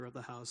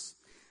the house.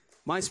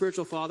 My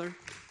spiritual father,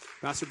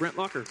 Pastor Brent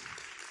Lokker.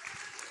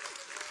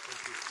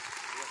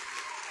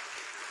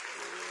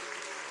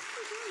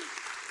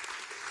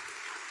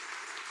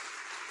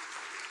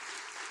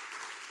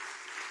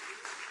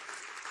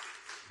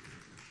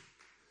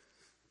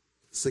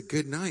 It's a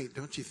good night,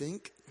 don't you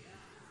think?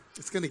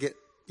 It's going to get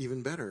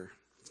even better.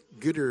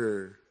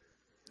 Gooder.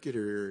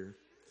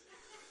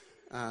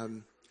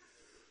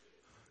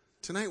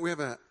 Tonight we have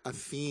a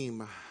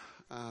theme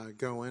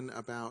going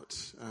about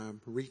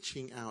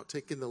reaching out,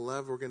 taking the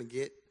love we're going to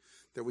get,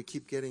 that we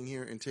keep getting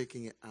here, and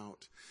taking it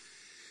out.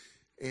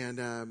 And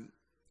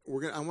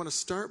I want to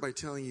start by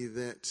telling you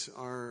that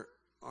our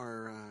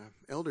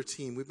elder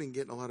team, we've been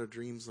getting a lot of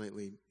dreams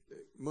lately.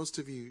 Most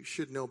of you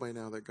should know by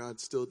now that God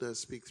still does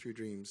speak through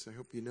dreams. I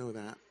hope you know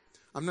that.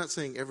 I'm not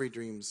saying every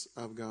dream's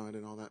of God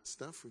and all that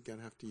stuff. We've got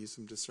to have to use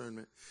some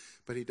discernment.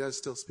 But he does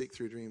still speak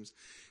through dreams.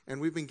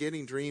 And we've been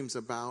getting dreams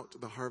about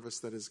the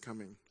harvest that is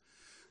coming.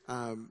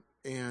 And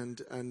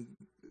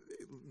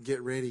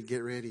get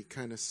ready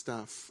kind of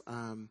stuff.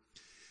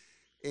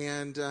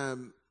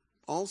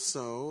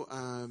 Also,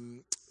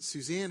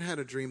 Suzanne had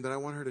a dream that I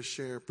want her to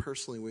share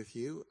personally with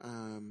you.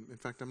 In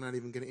fact, I'm not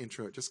even going to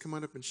intro it. Just come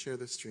on up and share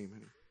this dream,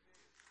 honey.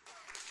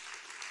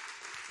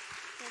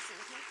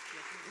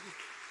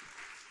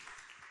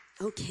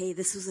 Okay,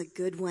 this was a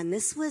good one.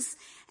 This was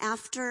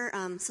after,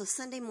 so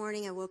Sunday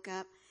morning I woke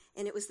up,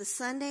 and it was the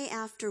Sunday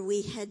after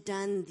we had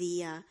done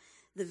the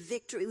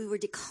victory. We were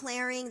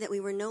declaring that we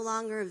were no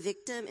longer a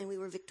victim and we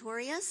were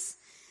victorious.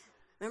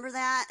 Remember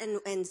that?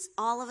 And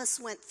all of us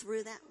went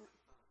through that.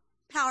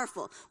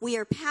 Powerful. We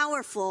are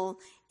powerful,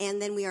 and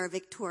then we are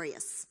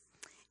victorious.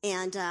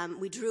 And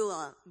we drew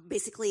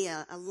basically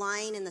a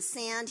line in the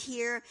sand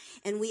here,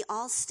 and we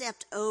all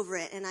stepped over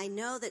it. And I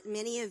know that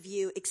many of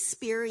you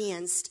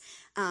experienced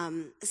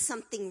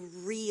something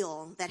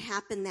real that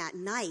happened that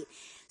night.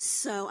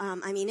 So,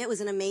 it was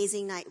an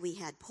amazing night. We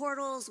had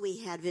portals, we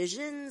had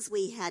visions,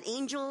 we had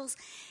angels.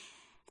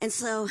 And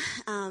so,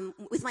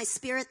 with my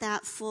spirit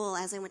that full,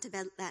 as I went to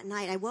bed that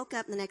night, I woke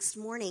up the next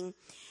morning,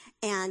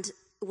 and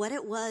what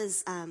it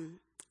was,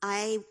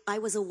 I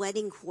was a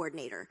wedding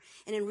coordinator,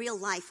 and in real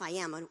life I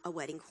am a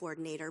wedding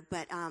coordinator,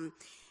 but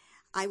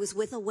I was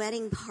with a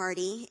wedding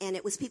party, and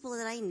it was people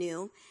that I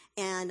knew,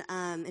 and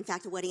in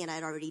fact a wedding that I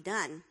had already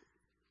done.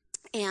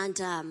 And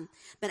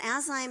but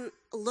as I'm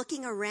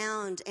looking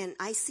around, and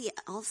all of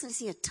a sudden I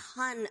see a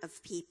ton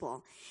of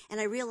people, and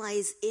I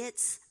realize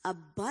it's a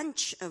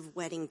bunch of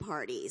wedding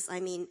parties.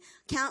 I mean,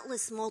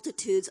 countless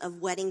multitudes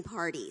of wedding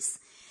parties,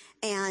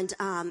 and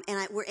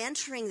we're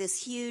entering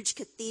this huge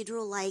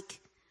cathedral-like,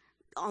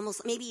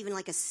 almost maybe even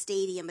like a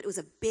stadium, but it was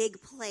a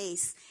big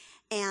place,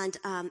 and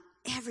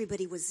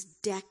everybody was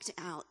decked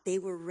out. They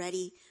were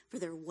ready for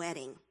their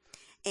wedding.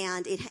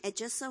 And it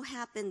just so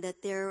happened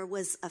that there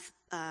was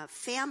a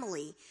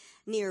family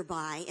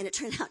nearby, and it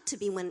turned out to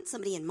be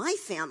somebody in my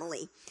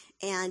family.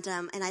 And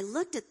I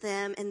looked at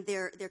them, and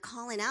they're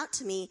calling out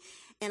to me,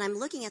 and I'm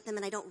looking at them,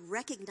 and I don't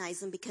recognize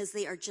them because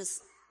they are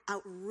just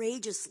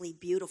outrageously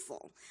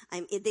beautiful.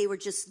 They were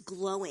just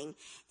glowing.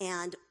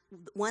 And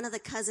one of the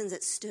cousins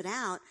that stood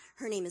out,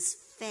 her name is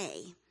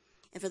Faye.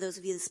 And for those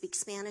of you that speak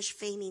Spanish,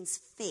 Faye means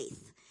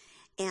faith.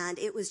 And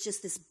it was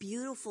just this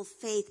beautiful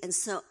faith. And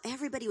so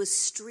everybody was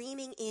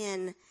streaming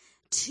in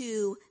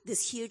to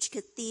this huge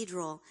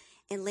cathedral.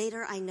 And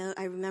later I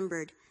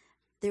remembered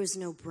there's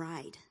no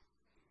bride.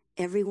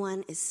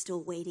 Everyone is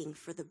still waiting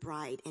for the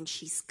bride, and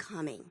she's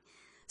coming.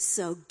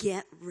 So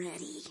get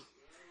ready.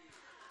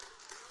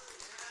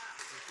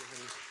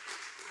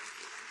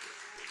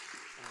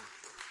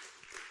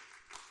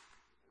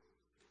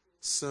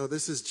 So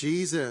this is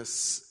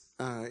Jesus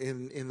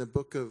in the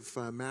book of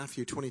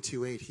Matthew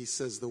 22:8. He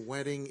says, the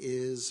wedding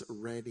is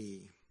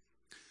ready.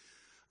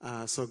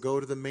 So go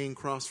to the main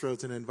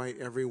crossroads and invite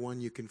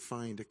everyone you can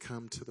find to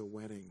come to the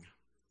wedding.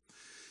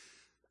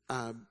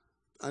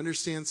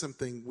 Understand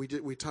something.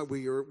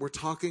 We're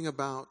talking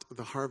about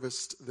the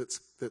harvest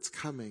that's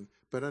coming,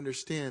 but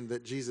understand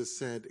that Jesus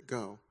said,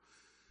 go.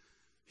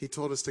 He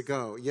told us to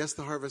go. Yes,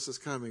 the harvest is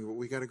coming, but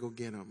we got to go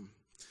get them.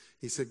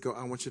 He said, go.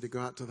 I want you to go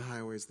out to the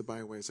highways, the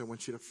byways. I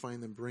want you to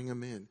find them, bring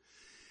them in.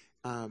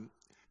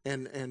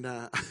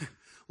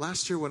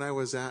 Last year when I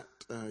was at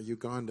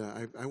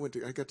Uganda,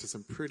 I got to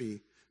some pretty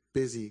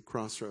busy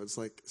crossroads,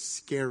 like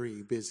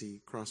scary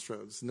busy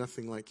crossroads.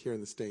 Nothing like here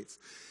in the States.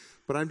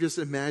 But I'm just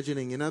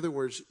imagining, in other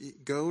words,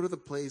 go to the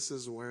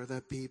places where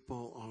the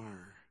people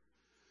are.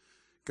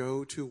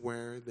 Go to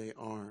where they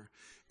are.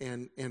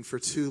 And for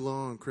too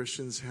long,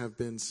 Christians have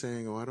been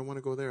saying, I don't want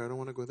to go there. I don't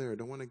want to go there. I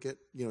don't want to get,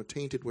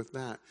 tainted with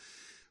that.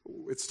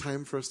 It's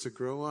time for us to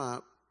grow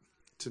up,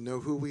 to know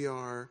who we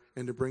are,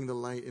 and to bring the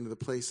light into the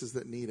places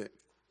that need it.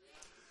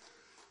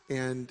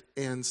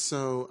 And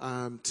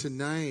so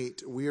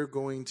tonight, we are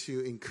going to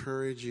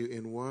encourage you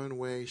in one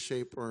way,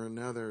 shape, or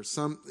another.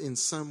 In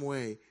some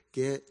way,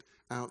 get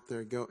out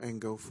there,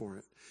 go for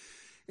it.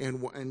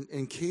 And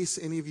in case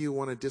any of you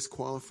want to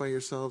disqualify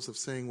yourselves of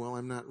saying, well,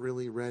 I'm not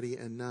really ready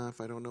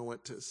enough, I don't know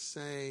what to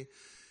say,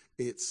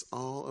 it's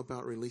all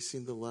about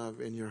releasing the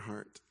love in your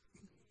heart.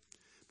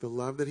 The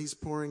love that he's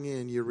pouring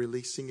in, you're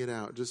releasing it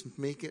out. Just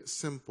make it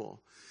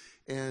simple.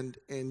 And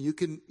you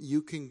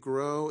can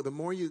grow. The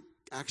more you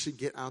actually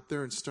get out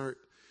there and start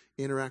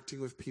interacting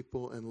with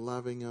people and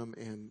loving them,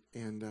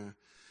 and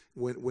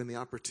when the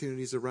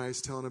opportunities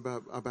arise, telling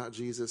about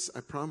Jesus, I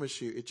promise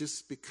you, it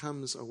just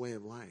becomes a way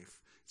of life.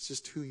 It's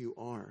just who you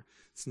are.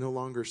 It's no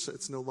longer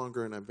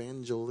an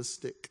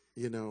evangelistic,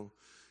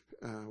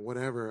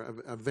 whatever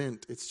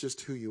event. It's just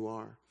who you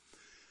are.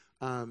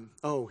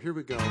 Here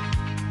we go.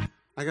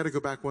 I got to go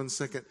back 1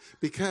 second,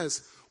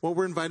 because what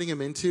we're inviting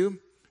him into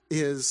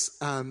is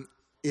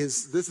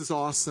this is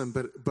awesome,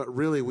 but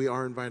really we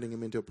are inviting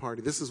him into a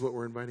party. This is what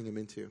we're inviting him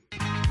into.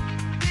 There's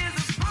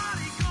a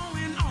party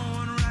going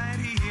on right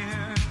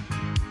here,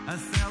 a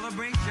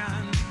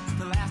celebration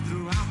to last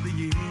throughout the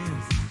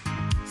years.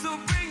 So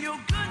bring your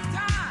good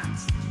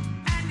times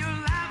and your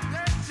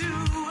laughter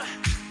too.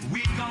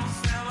 We gon'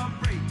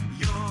 celebrate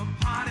your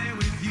party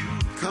with you.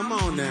 Come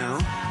on now.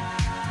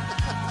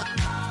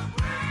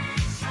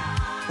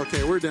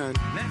 Okay, we're done.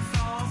 Let's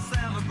all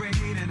celebrate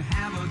and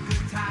have a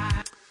good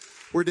time.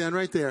 We're done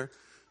right there.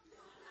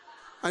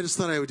 I just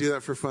thought I would do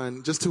that for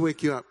fun, just to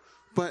wake you up.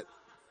 But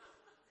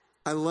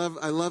I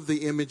love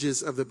the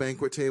images of the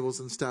banquet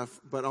tables and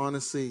stuff. But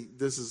honestly,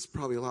 this is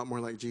probably a lot more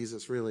like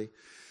Jesus, really.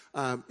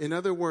 In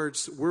other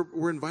words,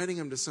 we're inviting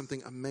him to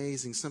something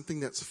amazing, something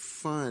that's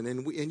fun.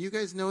 And you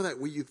guys know that.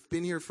 You've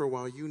been here for a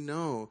while. You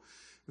know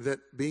that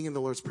being in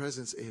the Lord's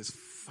presence is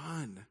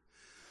fun.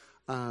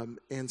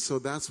 And so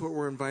that's what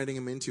we're inviting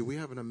him into. We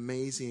have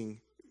amazing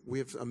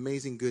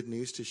good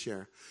news to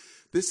share.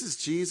 This is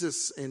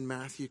Jesus in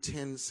Matthew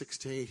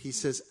 10:6-8. He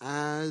says,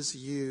 as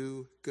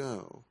you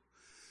go,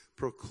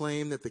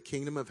 proclaim that the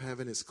kingdom of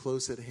heaven is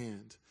close at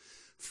hand.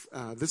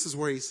 This is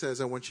where he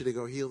says, I want you to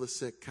go heal the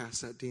sick,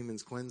 cast out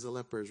demons, cleanse the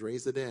lepers,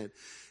 raise the dead.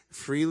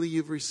 Freely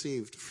you've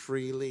received,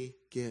 freely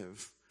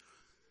give.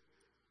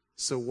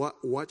 So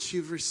what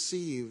you've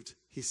received,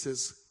 he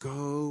says,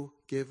 go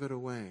give it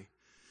away.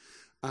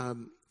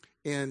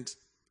 And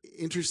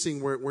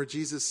interesting where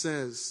Jesus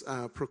says,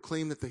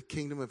 proclaim that the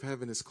kingdom of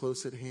heaven is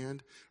close at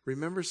hand.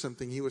 Remember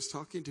something. He was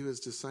talking to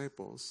his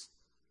disciples.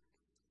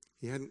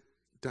 He hadn't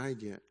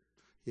died yet.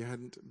 He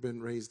hadn't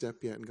been raised up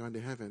yet and gone to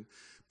heaven.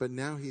 But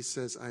now he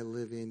says, I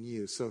live in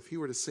you. So if he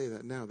were to say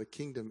that now, the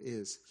kingdom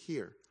is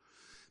here.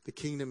 The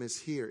kingdom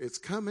is here. It's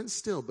coming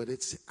still, but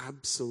it's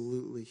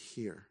absolutely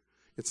here.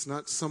 It's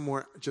not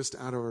somewhere just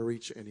out of our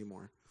reach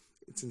anymore.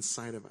 It's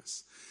inside of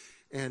us.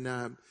 And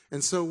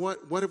so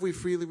what have we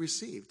freely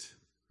received?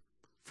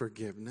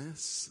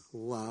 Forgiveness,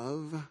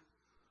 love,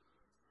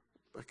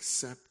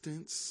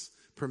 acceptance,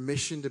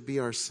 permission to be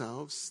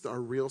ourselves,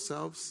 our real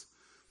selves.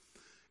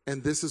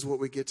 And this is what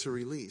we get to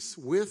release.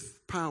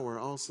 With power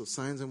also,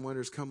 signs and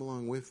wonders come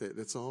along with it.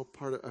 It's all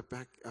part of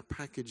a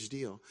package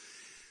deal.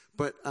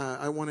 But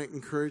I want to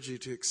encourage you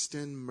to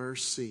extend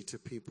mercy to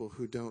people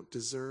who don't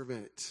deserve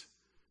it,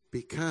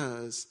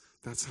 because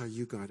that's how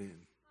you got in.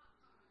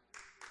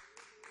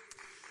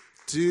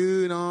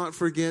 Do not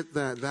forget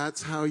that.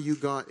 That's how you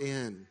got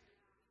in.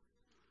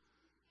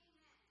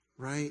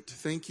 Right?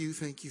 Thank you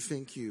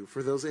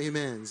for those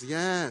amens.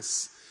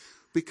 Yes.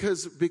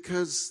 Because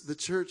the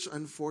church,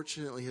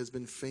 unfortunately, has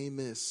been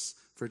famous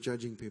for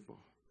judging people.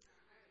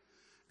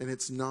 And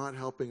it's not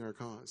helping our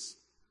cause.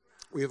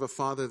 We have a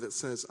father that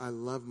says, I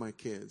love my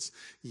kids.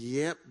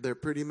 Yep, they're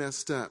pretty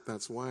messed up.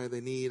 That's why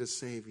they need a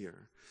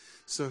savior.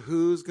 So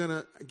who's going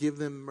to give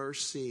them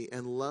mercy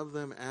and love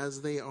them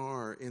as they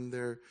are in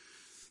their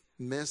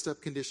messed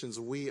up conditions?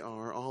 We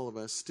are, all of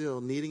us, still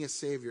needing a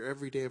savior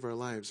every day of our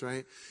lives,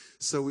 right?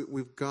 So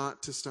we've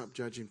got to stop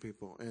judging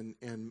people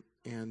and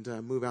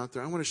move out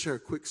there. I want to share a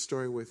quick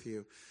story with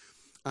you.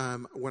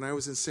 When I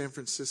was in San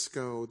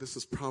Francisco, this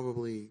was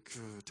probably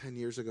 10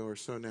 years ago or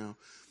so now.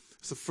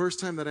 It's the first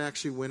time that I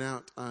actually went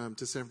out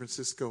to San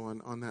Francisco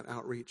on that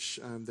outreach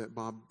that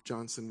Bob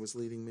Johnson was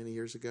leading many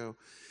years ago.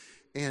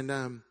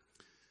 And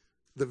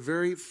the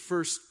very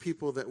first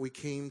people that we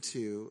came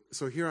to,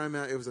 so here I'm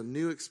at, it was a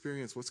new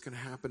experience. What's going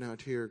to happen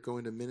out here,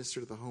 going to minister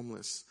to the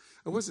homeless?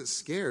 I wasn't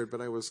scared,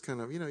 but I was kind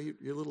of,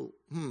 you're a little,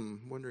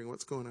 wondering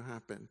what's going to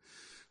happen.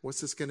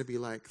 What's this going to be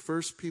like?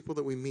 First people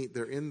that we meet,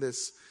 they're in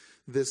this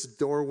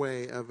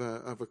doorway of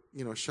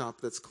a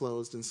shop that's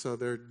closed, and so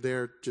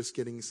they're just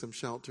getting some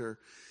shelter.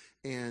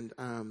 And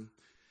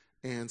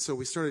so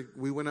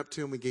we went up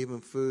to them, we gave them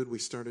food, we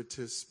started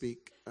to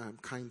speak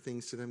kind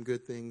things to them,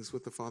 good things,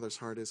 what the Father's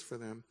heart is for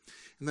them.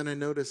 And then I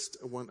noticed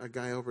a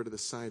guy over to the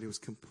side who was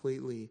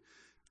completely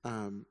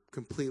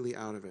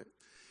out of it.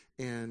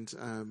 And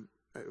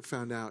I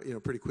found out,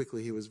 pretty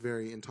quickly he was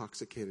very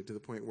intoxicated to the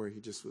point where he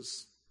just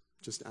was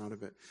just out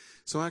of it.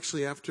 So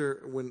actually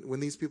after, when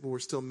these people were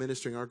still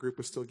ministering, our group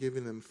was still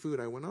giving them food,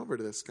 I went over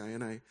to this guy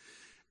and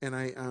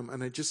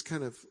I just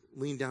kind of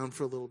leaned down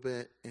for a little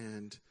bit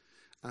and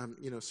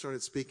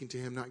started speaking to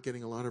him, not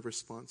getting a lot of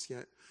response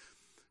yet.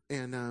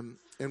 And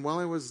while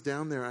I was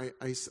down there,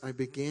 I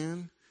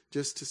began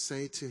just to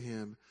say to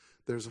him,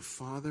 there's a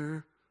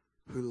Father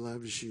who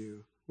loves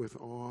you with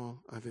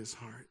all of his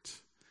heart.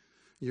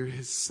 You're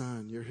his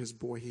son. You're his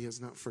boy. He has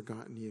not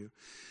forgotten you.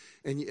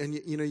 And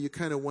you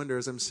kind of wonder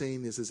as I'm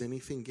saying this, is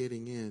anything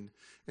getting in?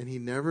 And he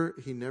never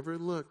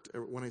looked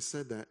when I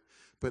said that,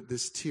 but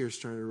this tear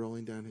started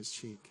rolling down his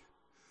cheek.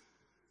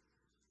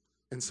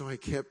 And so I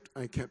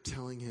kept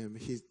telling him,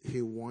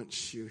 he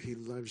wants you, he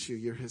loves you,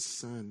 you're his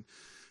son.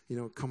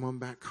 Come on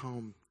back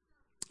home.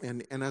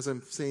 And as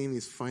I'm saying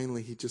these,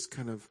 finally he just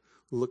kind of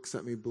looks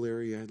at me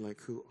bleary-eyed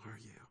like, who are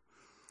you?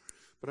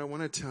 But I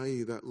want to tell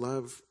you that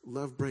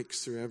love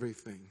breaks through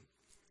everything.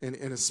 And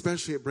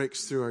especially it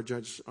breaks through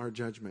our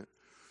judgment.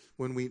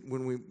 When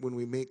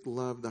we make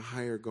love the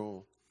higher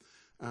goal.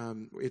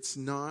 It's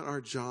not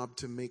our job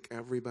to make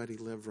everybody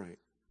live right.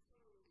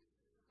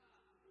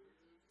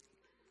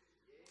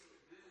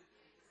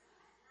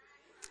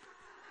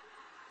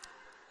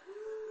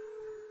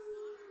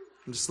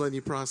 I'm just letting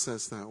you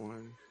process that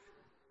one.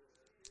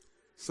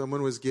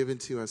 Someone was given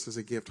to us as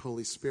a gift,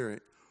 Holy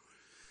Spirit.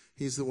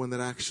 He's the one that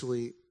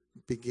actually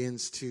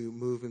begins to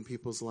move in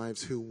people's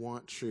lives who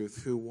want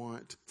truth, who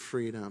want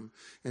freedom,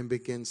 and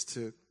begins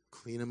to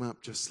clean them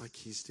up just like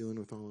he's doing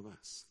with all of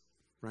us,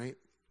 right?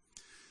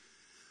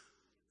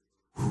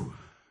 Whew.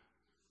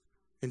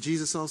 And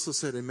Jesus also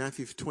said in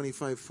Matthew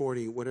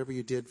 25:40, whatever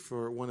you did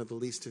for one of the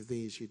least of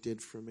these, you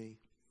did for me.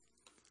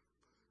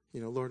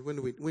 Lord,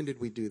 when did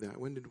we do that?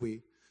 When did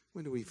we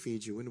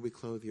feed you? When did we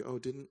clothe you? Oh,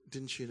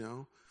 didn't you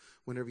know?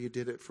 Whenever you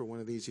did it for one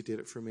of these, you did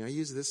it for me. I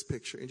use this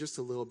picture in just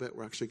a little bit.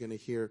 We're actually going to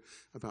hear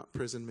about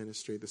prison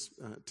ministry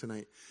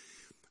tonight.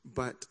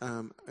 But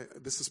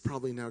this is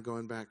probably now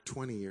going back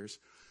 20 years.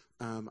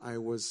 I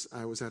was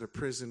at a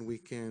prison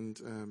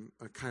weekend,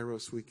 a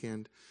Kairos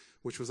weekend,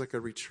 which was like a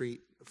retreat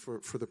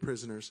for the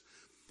prisoners.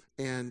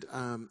 And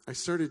I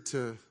started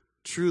to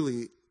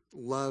truly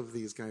love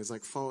these guys,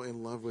 like fall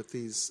in love with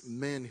these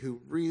men who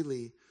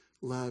really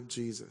loved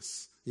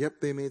Jesus.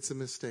 Yep, they made some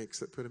mistakes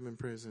that put them in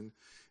prison.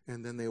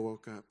 And then they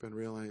woke up and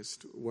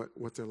realized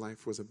what their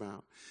life was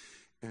about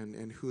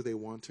and who they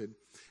wanted.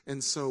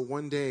 And so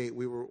one day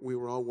we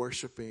were all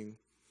worshiping,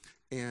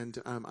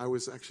 and I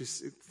was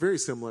actually very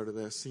similar to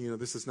this.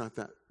 This is not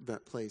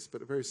that place,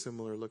 but very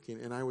similar looking.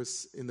 And I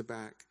was in the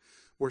back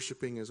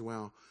worshiping as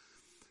well.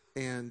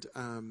 And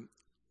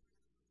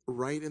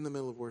right in the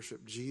middle of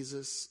worship,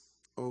 Jesus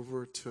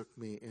overtook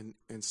me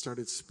and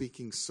started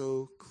speaking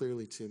so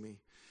clearly to me.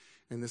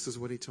 And this is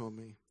what he told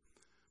me.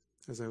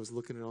 As I was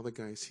looking at all the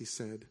guys, he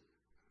said,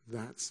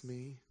 that's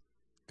me,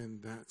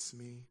 and that's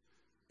me,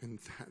 and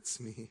that's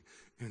me,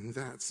 and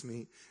that's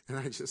me. And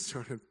I just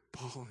started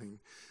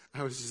bawling.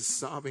 I was just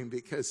sobbing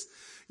because,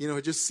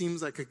 it just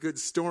seems like a good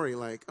story.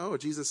 Like, oh,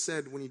 Jesus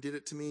said, when you did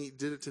it to me, you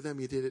did it to them,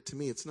 you did it to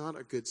me. It's not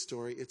a good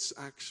story. It's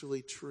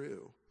actually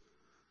true.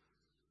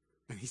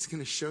 And he's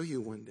going to show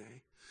you one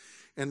day.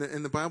 And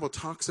the Bible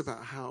talks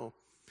about how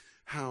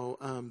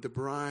the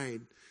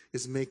bride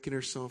is making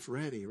herself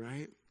ready,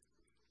 right?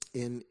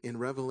 In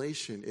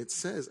Revelation, it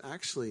says,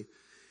 actually,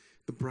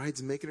 the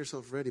bride's making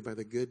herself ready by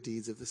the good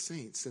deeds of the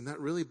saints. And that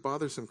really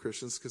bothers some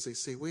Christians because they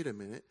say, wait a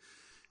minute,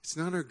 it's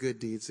not our good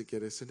deeds that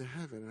get us into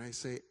heaven. And I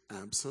say,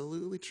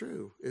 absolutely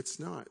true.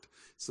 It's not.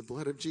 It's the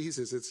blood of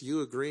Jesus. It's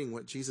you agreeing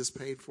what Jesus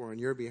paid for on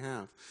your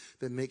behalf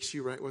that makes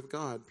you right with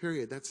God,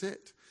 period. That's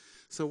it.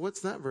 So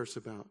what's that verse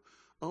about?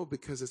 Oh,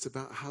 because it's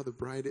about how the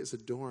bride is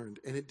adorned.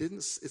 And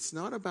it's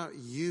not about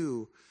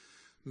you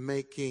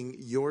making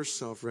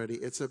yourself ready.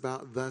 It's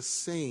about the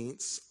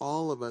saints,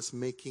 all of us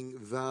making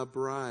the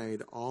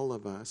bride, all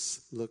of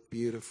us look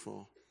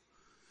beautiful.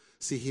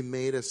 See, he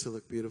made us to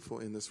look beautiful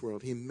in this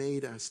world. He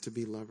made us to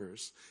be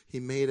lovers. He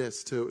made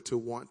us to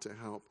want to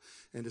help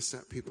and to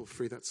set people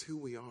free. That's who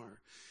we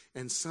are.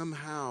 And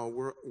somehow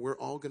we're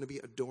all going to be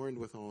adorned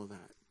with all of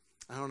that.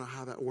 I don't know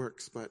how that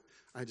works, but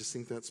I just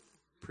think that's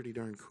pretty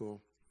darn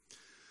cool.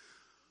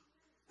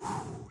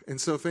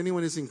 And so if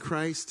anyone is in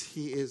Christ,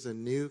 he is a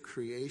new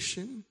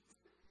creation.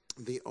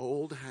 The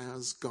old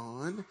has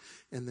gone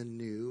and the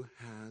new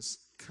has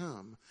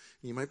come.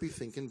 You might be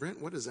thinking, Brent,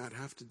 what does that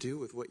have to do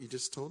with what you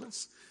just told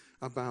us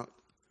about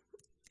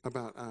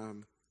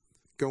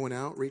going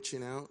out,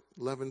 reaching out,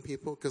 loving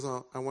people? Because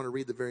I want to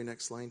read the very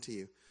next line to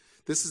you.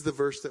 This is the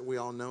verse that we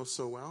all know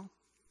so well.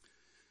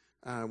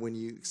 When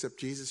you accept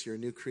Jesus, you're a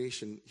new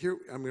creation. Here,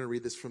 I'm going to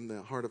read this from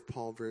the Heart of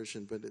Paul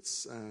version, but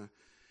it's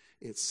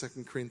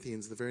 2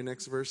 Corinthians. The very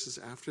next verses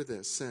after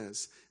this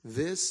says,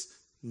 this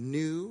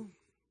new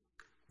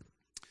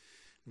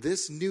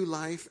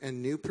life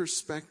and new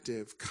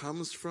perspective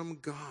comes from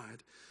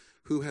God,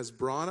 who has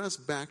brought us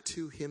back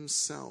to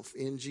himself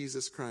in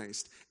Jesus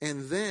Christ.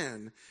 And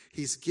then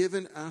he's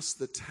given us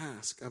the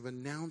task of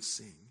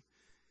announcing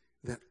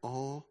that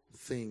all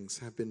things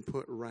have been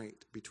put right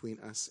between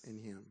us and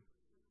him.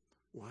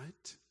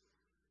 What?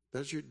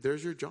 There's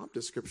your job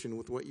description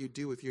with what you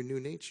do with your new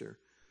nature.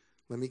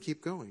 Let me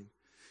keep going.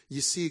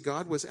 You see,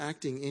 God was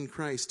acting in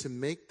Christ to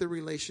make the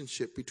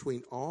relationship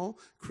between all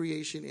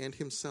creation and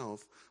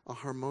himself a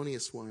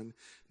harmonious one,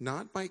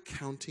 not by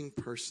counting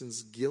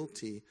persons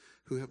guilty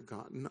who have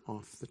gotten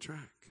off the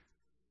track.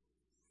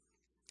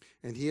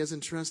 And he has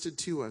entrusted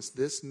to us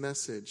this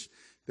message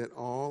that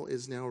all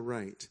is now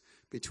right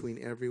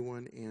between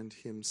everyone and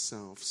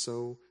himself.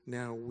 So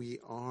now we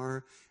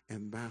are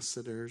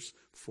ambassadors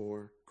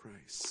for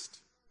Christ.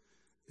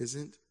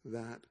 Isn't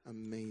that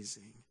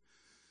amazing?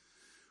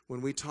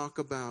 When we talk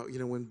about,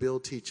 when Bill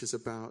teaches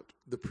about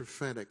the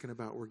prophetic and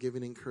about we're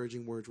giving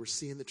encouraging words, we're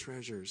seeing the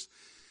treasures,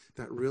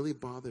 that really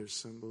bothers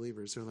some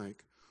believers. They're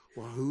like,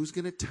 well, who's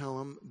going to tell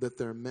them that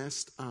they're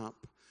messed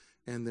up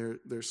and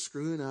they're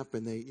screwing up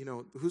and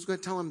who's going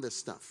to tell them this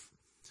stuff?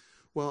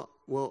 Well,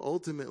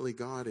 ultimately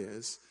God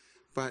is,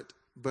 but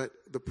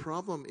the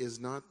problem is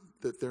not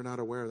that they're not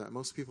aware of that.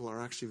 Most people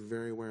are actually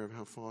very aware of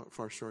how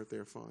far short they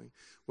are falling.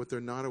 What they're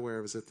not aware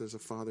of is that there's a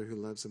Father who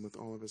loves them with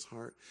all of his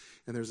heart,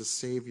 and there's a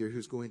Savior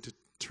who's going to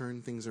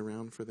turn things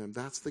around for them.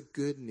 That's the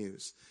good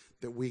news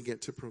that we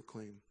get to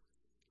proclaim.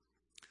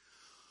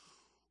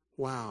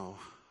 Wow.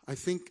 I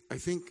think.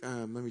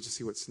 Let me just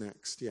see what's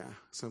next. Yeah.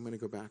 So I'm going to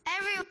go back.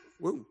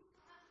 Whoa.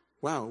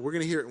 Wow. We're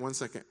going to hear it in 1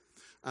 second.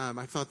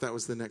 I thought that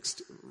was the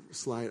next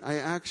slide.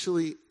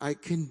 I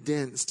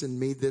condensed and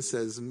made this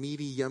as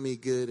meaty, yummy,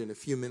 good in a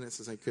few minutes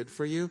as I could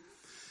for you.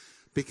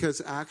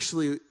 Because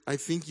actually, I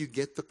think you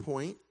get the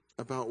point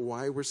about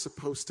why we're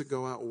supposed to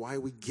go out, why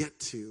we get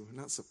to,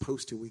 not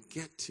supposed to, we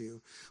get to.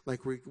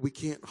 Like we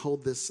can't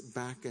hold this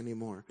back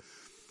anymore.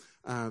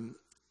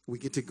 We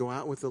get to go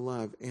out with the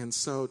love. And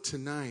so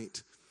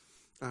tonight,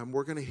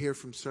 we're going to hear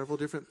from several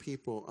different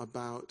people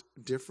about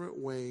different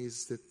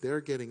ways that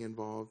they're getting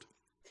involved.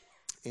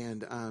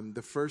 And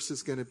the first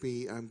is going to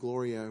be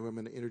Gloria, who I'm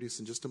going to introduce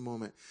in just a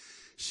moment.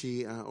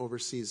 She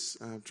oversees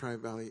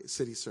Tri-Valley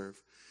City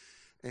Serve.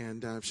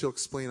 And she'll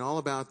explain all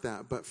about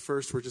that. But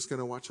first, we're just going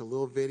to watch a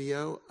little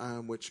video,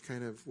 which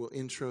kind of will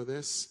intro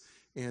this.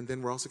 And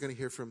then we're also going to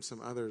hear from some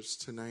others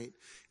tonight.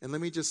 And let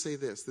me just say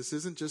this. This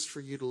isn't just for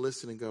you to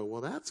listen and go,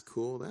 well, that's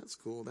cool, that's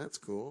cool, that's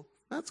cool.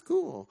 That's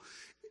cool.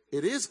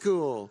 It is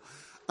cool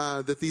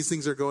that these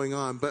things are going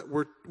on. But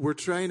we're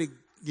trying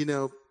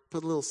to,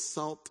 put a little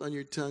salt on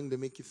your tongue to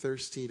make you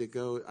thirsty to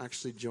go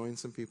actually join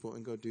some people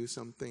and go do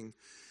something.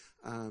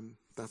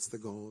 That's the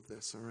goal of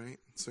this, all right?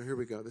 So here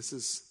we go. This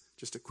is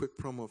just a quick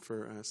promo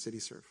for City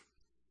Serve.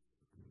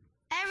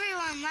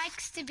 Everyone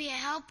likes to be a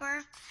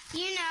helper.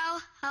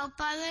 Help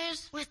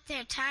others with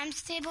their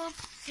times table,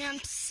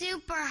 jump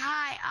super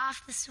high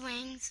off the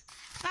swings,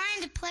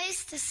 find a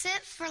place to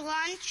sit for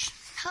lunch,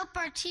 help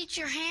our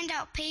teacher hand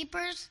out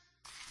papers.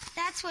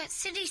 That's what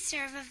City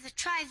Serve of the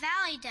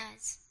Tri-Valley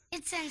does.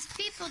 It sends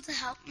people to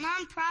help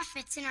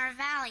nonprofits in our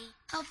valley,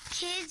 help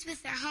kids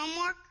with their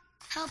homework,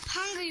 help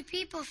hungry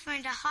people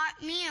find a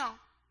hot meal,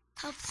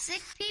 help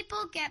sick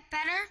people get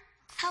better,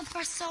 help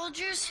our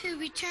soldiers who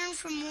return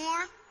from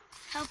war,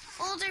 help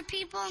older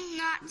people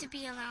not to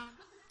be alone.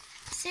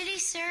 City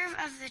Serve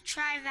of the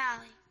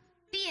Tri-Valley.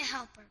 Be a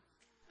helper.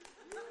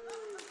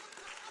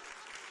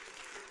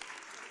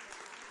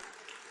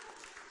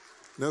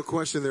 No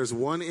question, there's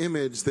one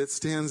image that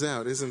stands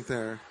out, isn't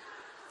there?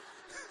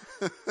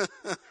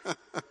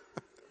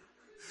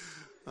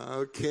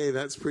 Okay,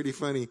 that's pretty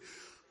funny.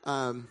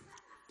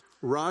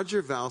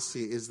 Roger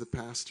Valsey is the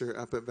pastor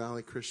up at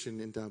Valley Christian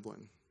in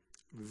Dublin.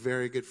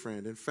 Very good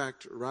friend. In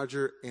fact,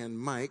 Roger and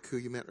Mike, who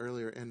you met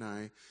earlier, and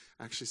I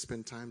actually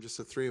spend time, just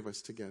the three of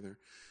us together.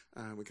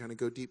 We kind of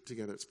go deep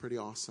together. It's pretty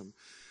awesome.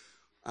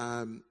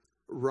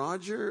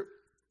 Roger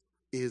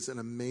is an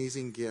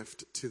amazing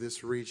gift to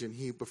this region.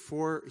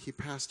 Before he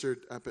pastored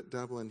up at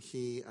Dublin,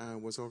 he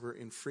was over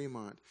in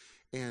Fremont.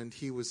 And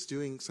he was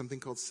doing something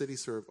called City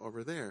Serve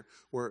over there,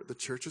 where the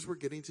churches were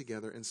getting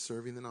together and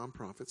serving the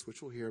nonprofits,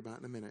 which we'll hear about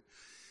in a minute.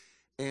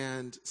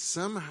 And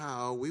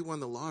somehow we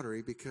won the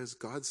lottery because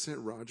God sent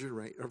Roger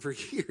right over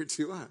here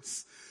to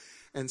us.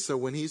 And so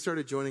when he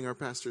started joining our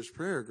pastor's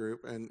prayer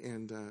group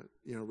and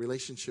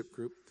relationship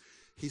group,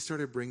 he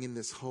started bringing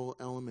this whole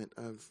element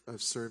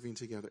of serving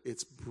together.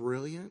 It's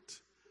brilliant.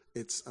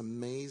 It's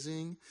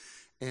amazing.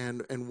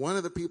 And one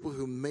of the people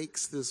who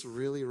makes this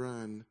really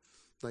run,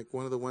 like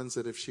one of the ones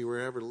that if she were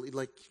ever,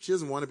 she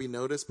doesn't want to be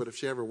noticed, but if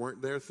she ever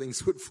weren't there,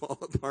 things would fall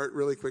apart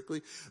really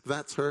quickly.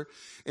 That's her.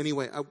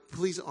 Anyway,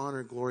 please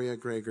honor Gloria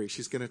Gregory.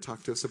 She's going to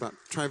talk to us about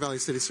Tri-Valley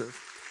City Serve.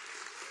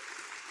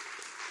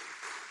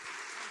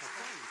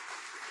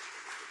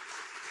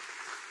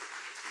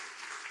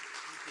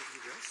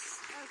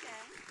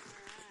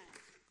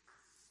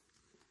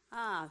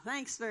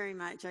 Thanks very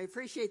much. I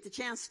appreciate the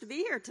chance to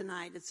be here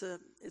tonight. It's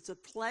a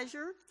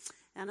pleasure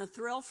and a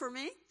thrill for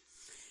me.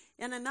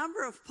 In a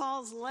number of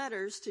Paul's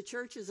letters to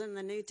churches in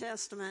the New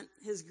Testament,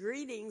 his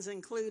greetings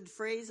include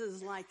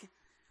phrases like,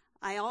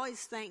 I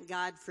always thank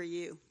God for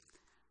you,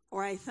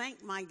 or I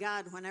thank my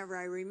God whenever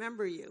I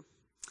remember you.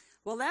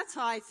 Well, that's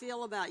how I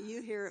feel about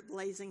you here at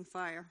Blazing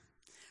Fire.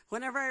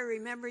 Whenever I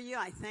remember you,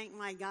 I thank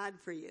my God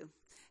for you.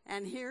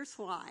 And here's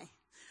why.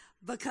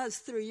 Because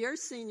through your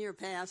senior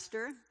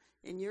pastor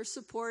and your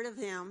support of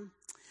him,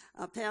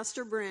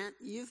 Pastor Brent,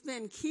 you've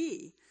been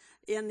key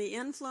in the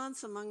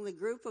influence among the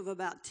group of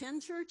about 10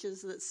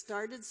 churches that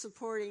started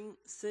supporting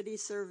City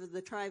Serve of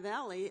the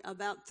Tri-Valley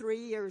about 3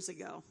 years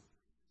ago.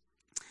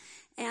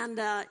 And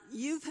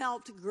you've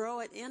helped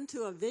grow it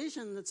into a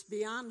vision that's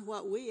beyond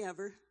what we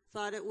ever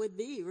thought it would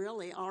be,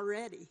 really,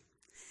 already.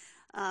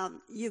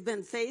 You've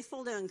been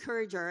faithful to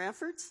encourage our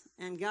efforts,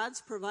 and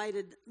God's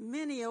provided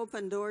many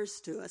open doors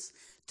to us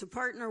to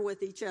partner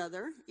with each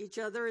other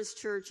as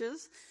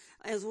churches,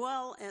 as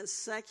well as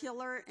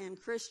secular and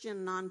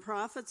Christian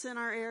nonprofits in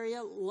our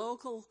area,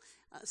 local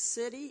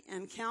city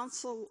and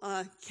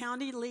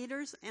county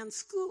leaders, and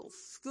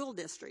school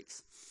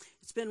districts.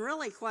 It's been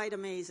really quite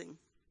amazing.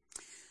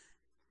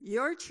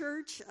 Your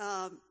church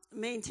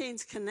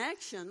maintains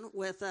connection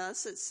with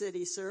us at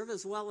City Serve,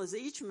 as well as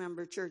each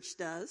member church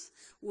does,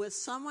 with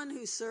someone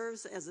who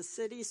serves as a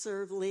City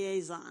Serve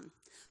liaison.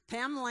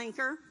 Pam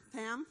Linker.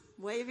 Pam,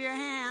 wave your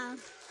hand.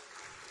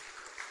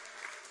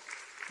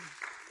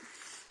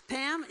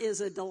 Pam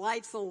is a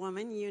delightful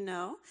woman, you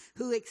know,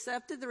 who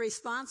accepted the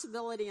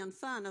responsibility and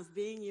fun of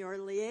being your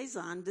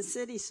liaison to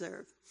City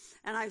Serve.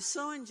 And I've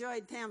so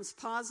enjoyed Pam's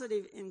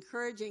positive,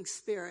 encouraging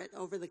spirit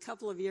over the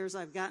couple of years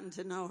I've gotten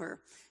to know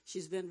her.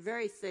 She's been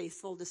very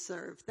faithful to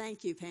serve.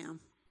 Thank you, Pam.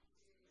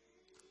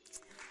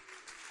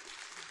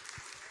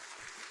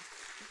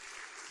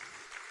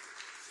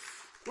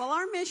 Well,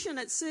 our mission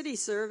at City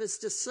Serve is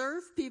to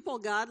serve people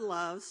God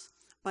loves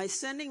by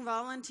sending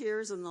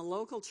volunteers in the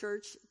local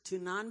church to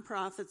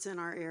nonprofits in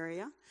our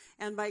area,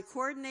 and by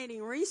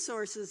coordinating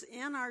resources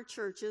in our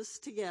churches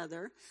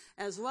together,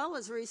 as well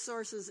as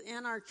resources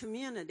in our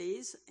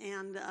communities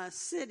and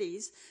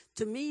cities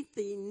to meet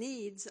the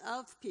needs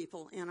of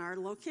people in our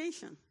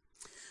location.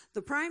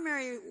 The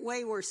primary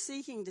way we're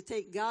seeking to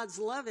take God's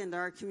love into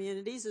our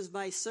communities is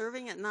by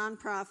serving at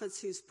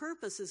nonprofits whose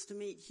purpose is to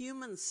meet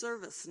human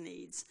service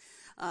needs,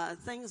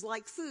 things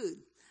like food,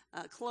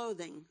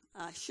 clothing,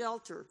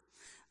 shelter,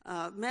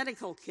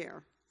 medical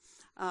care,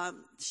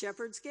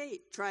 Shepherd's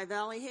Gate,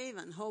 Tri-Valley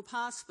Haven, Hope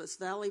Hospice,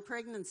 Valley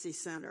Pregnancy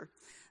Center,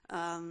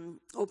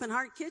 Open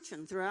Heart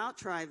Kitchen throughout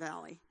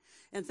Tri-Valley.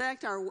 In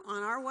fact, on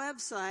our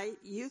website,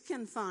 you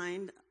can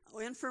find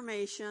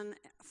information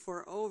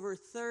for over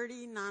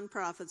 30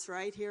 nonprofits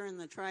right here in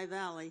the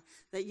Tri-Valley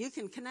that you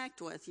can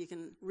connect with. You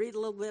can read a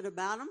little bit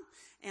about them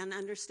and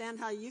understand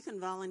how you can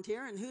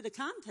volunteer and who to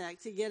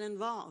contact to get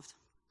involved.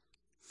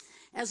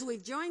 As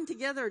we've joined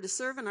together to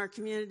serve in our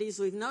communities,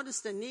 we've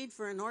noticed a need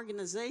for an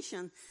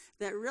organization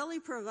that really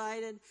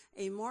provided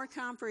a more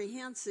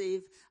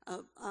comprehensive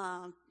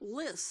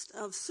list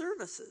of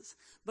services,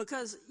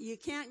 because you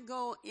can't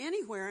go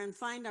anywhere and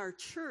find our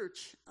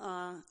church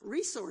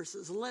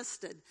resources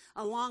listed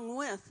along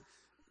with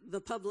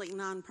the public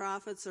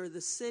nonprofits or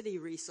the city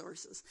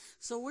resources.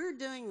 So we're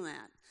doing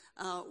that.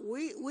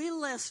 We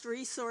list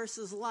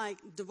resources like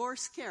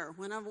divorce care.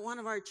 Whenever one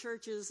of our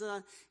churches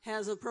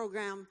has a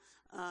program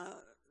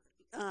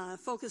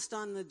focused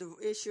on the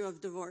issue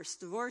of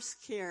divorce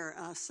care,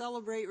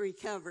 celebrate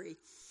recovery,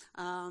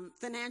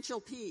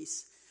 financial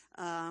peace,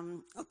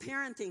 a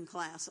parenting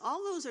class.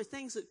 All those are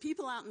things that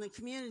people out in the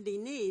community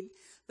need.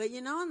 But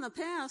you know, in the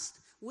past,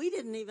 we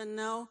didn't even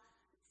know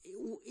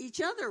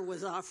each other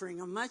was offering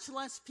them, much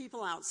less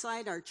people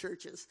outside our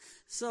churches.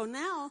 So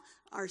now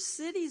our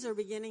cities are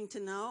beginning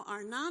to know,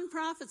 our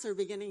nonprofits are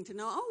beginning to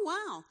know, oh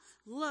wow,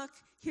 look,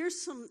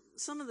 here's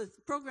some of the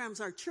programs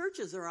our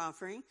churches are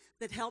offering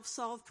that help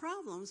solve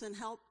problems and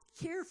help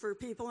care for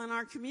people in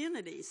our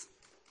communities.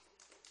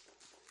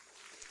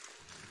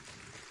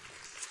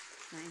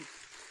 Thanks.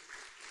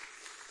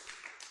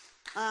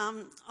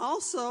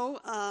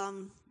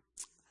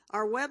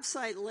 Our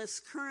website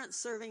lists current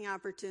serving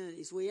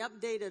opportunities. We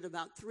update it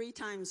about 3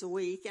 times a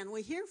week, and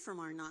we hear from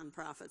our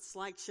nonprofits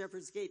like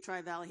Shepherd's Gate,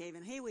 Tri-Valley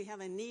Haven. Hey, we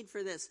have a need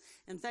for this.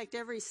 In fact,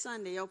 every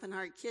Sunday, Open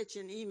Heart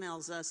Kitchen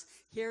emails us,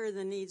 here are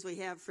the needs we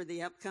have for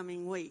the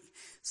upcoming week.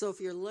 So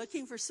if you're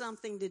looking for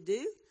something to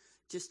do,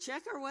 just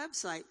check our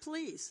website,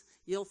 please.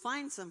 You'll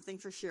find something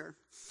for sure.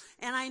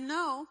 And I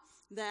know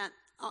that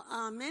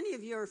many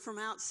of you are from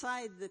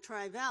outside the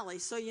Tri-Valley,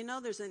 so you know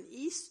there's an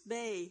East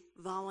Bay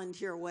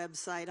volunteer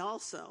website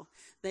also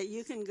that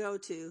you can go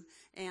to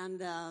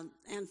and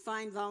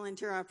find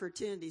volunteer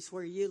opportunities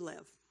where you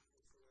live.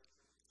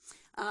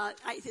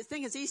 I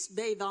think it's East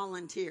Bay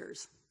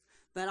Volunteers,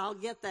 but I'll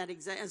get that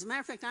exact. As a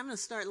matter of fact, I'm going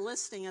to start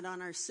listing it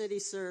on our City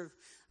Serve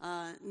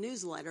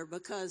newsletter,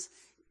 because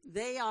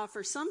they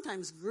offer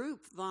sometimes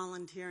group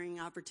volunteering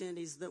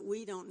opportunities that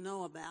we don't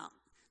know about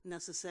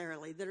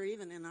necessarily, that are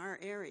even in our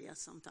area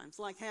sometimes,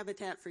 like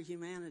Habitat for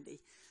Humanity.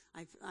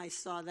 I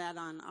saw that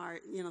on our,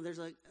 there's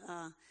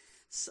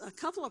a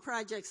couple of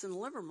projects in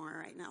Livermore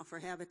right now for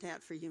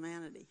Habitat for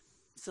Humanity.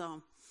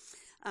 So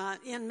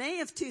in May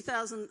of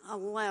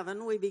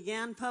 2011, we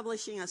began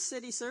publishing a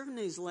City Serve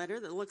newsletter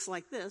that looks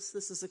like this.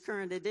 This is the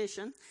current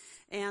edition.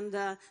 And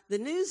the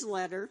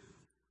newsletter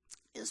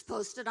is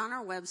posted on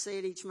our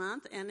website each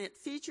month, and it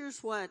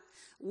features what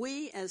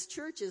we as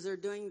churches are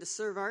doing to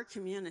serve our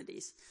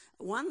communities.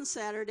 One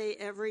Saturday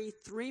every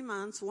 3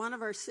 months, one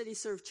of our City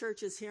Serve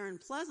churches here in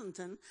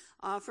Pleasanton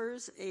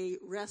offers a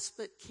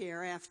respite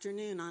care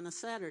afternoon on a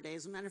Saturday.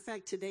 As a matter of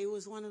fact, today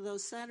was one of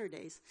those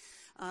Saturdays.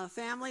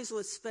 Families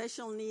with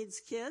special needs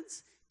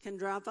kids can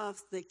drop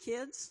off the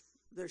kids,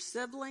 their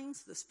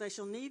siblings, the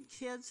special need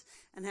kids,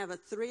 and have a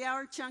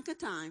 3-hour chunk of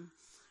time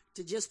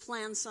to just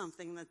plan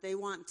something that they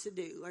want to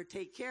do or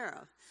take care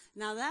of.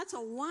 Now, that's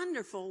a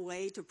wonderful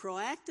way to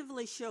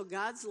proactively show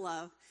God's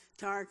love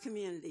to our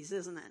communities,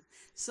 isn't it?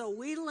 So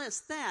we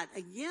list that.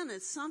 Again,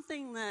 it's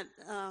something that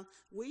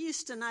we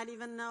used to not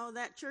even know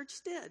that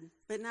church did,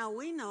 but now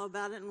we know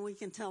about it and we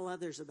can tell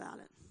others about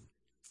it.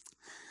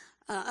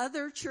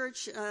 Other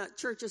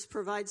churches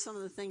provide some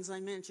of the things I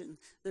mentioned.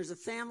 There's a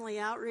family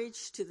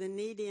outreach to the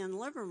needy in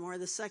Livermore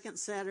the second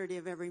Saturday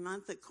of every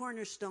month that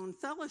Cornerstone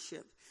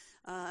Fellowship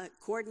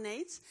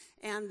coordinates,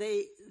 and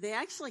they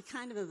actually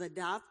kind of have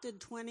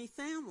adopted 20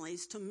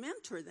 families to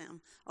mentor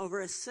them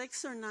over a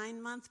 6 or 9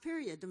 month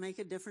period to make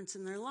a difference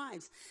in their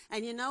lives.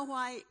 And you know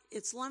why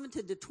it's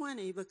limited to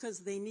 20? Because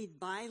they need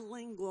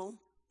bilingual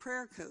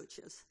prayer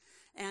coaches.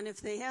 And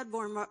if they had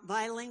more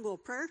bilingual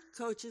prayer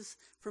coaches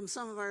from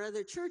some of our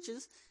other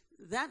churches,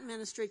 that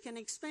ministry can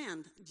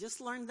expand. Just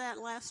learned that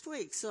last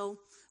week. So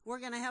we're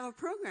going to have a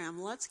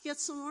program. Let's get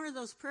some more of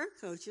those prayer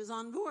coaches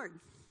on board.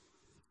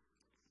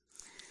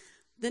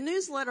 The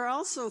newsletter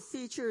also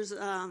features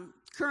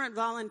current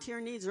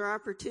volunteer needs or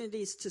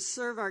opportunities to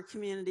serve our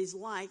communities,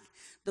 like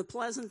the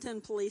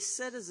Pleasanton Police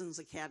Citizens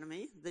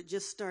Academy that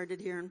just started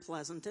here in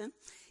Pleasanton.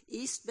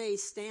 East Bay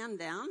Stand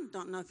Down,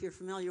 don't know if you're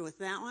familiar with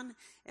that one,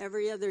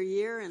 every other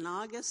year in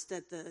August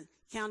at the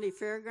county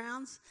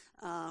fairgrounds.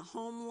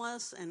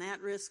 Homeless and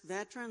at-risk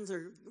veterans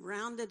are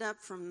rounded up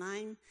from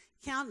 9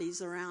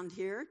 counties around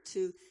here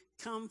to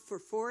come for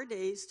 4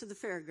 days to the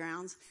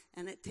fairgrounds,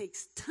 and it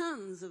takes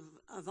tons of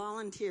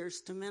volunteers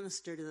to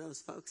minister to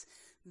those folks.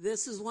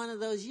 This is one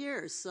of those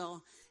years,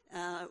 so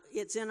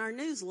it's in our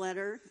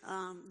newsletter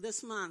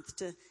this month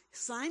to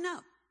sign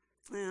up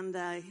and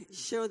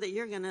show that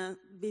you're going to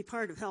be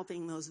part of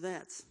helping those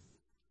vets.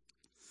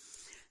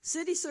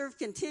 CityServe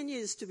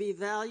continues to be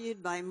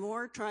valued by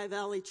more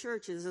Tri-Valley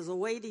churches as a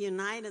way to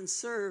unite and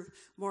serve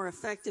more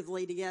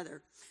effectively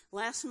together.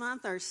 Last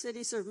month, our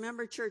CityServe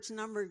member church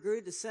number grew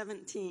to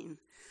 17.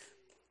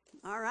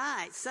 All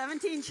right,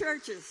 17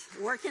 churches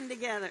working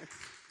together.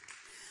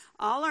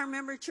 All our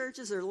member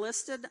churches are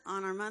listed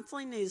on our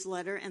monthly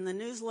newsletter, and the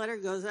newsletter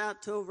goes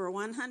out to over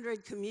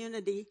 100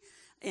 community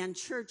and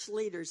church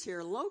leaders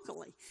here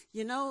locally.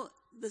 You know,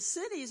 the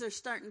cities are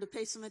starting to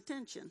pay some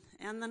attention,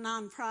 and the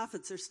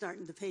nonprofits are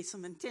starting to pay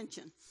some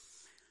attention.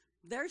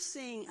 They're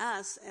seeing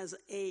us as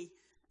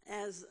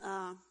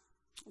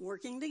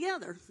working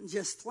together,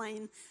 just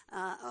plain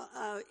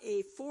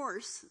a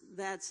force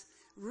that's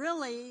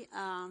really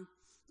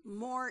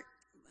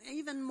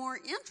even more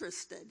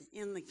interested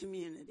in the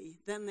community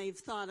than they've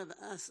thought of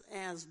us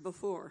as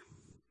before.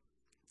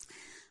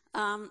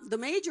 The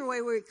major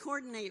way we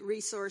coordinate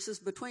resources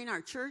between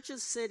our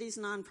churches, cities,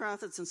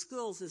 nonprofits, and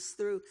schools is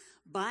through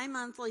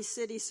bi-monthly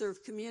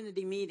CityServe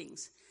community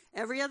meetings.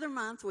 Every other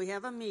month, we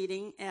have a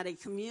meeting at a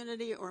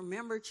community or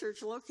member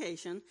church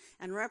location,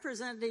 and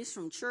representatives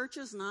from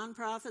churches,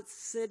 nonprofits,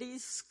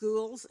 cities,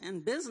 schools,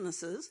 and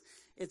businesses.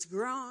 It's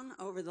grown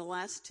over the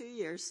last 2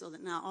 years so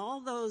that now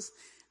all those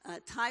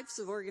types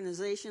of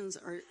organizations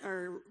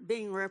are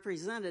being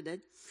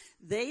represented.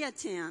 They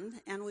attend,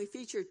 and we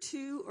feature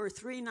 2 or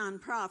 3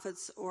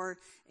 nonprofits or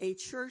a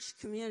church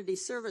community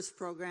service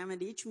program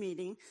at each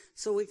meeting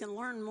so we can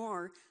learn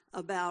more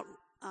about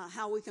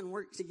how we can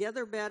work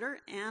together better,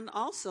 and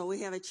also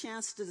we have a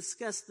chance to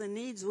discuss the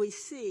needs we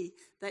see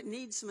that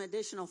need some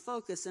additional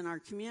focus in our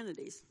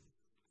communities.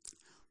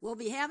 We'll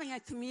be having a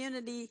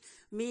community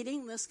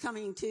meeting this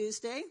coming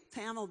Tuesday.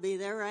 Pam will be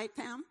there, right,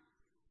 Pam?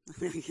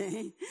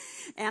 Okay.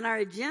 And our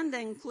agenda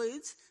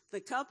includes the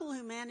couple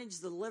who manage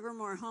the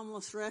Livermore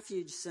Homeless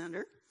Refuge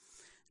Center.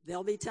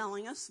 They'll be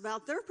telling us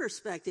about their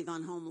perspective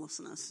on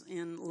homelessness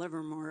in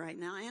Livermore right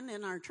now and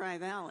in our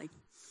Tri-Valley.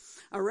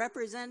 A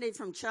representative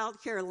from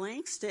Child Care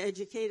Links to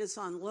educate us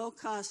on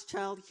low-cost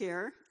child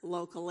care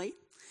locally.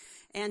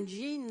 And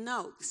Gene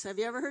Noakes. Have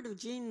you ever heard of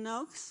Gene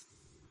Noakes?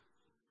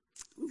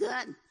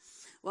 Good.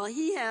 Well,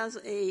 he has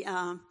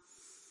a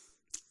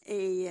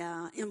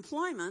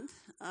employment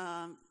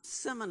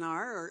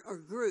seminar or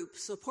group,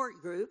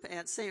 support group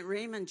at St.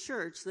 Raymond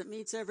Church that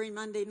meets every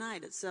Monday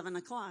night at 7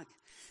 o'clock.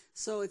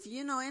 So if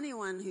you know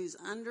anyone who's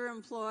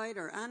underemployed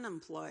or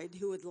unemployed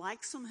who would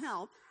like some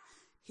help,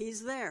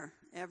 he's there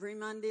every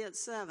Monday at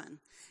 7.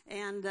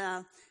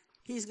 And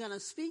he's going to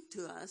speak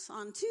to us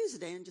on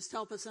Tuesday and just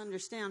help us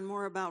understand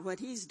more about what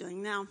he's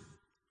doing. Now,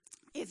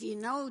 if you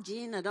know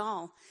Gene at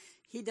all,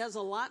 he does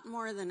a lot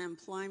more than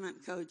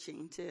employment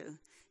coaching, too.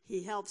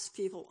 He helps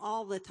people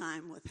all the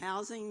time with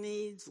housing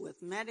needs,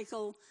 with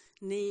medical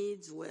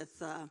needs,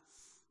 with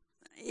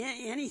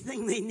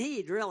anything they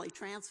need, really,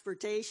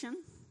 transportation.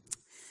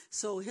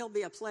 So he'll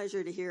be a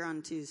pleasure to hear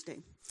on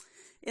Tuesday.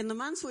 In the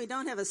months we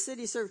don't have a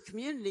CityServe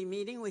community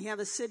meeting, we have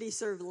a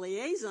CityServe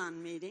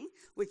liaison meeting.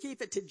 We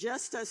keep it to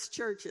just us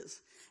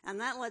churches, and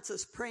that lets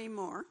us pray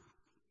more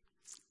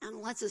and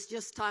lets us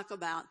just talk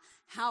about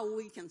how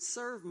we can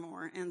serve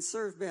more and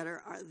serve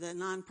better the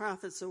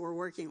nonprofits that we're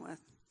working with.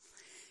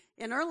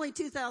 In early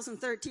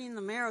 2013,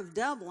 the mayor of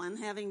Dublin,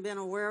 having been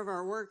aware of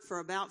our work for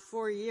about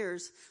 4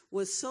 years,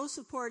 was so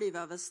supportive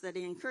of us that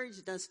he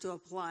encouraged us to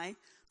apply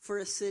for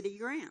a city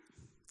grant.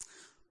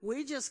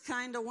 we just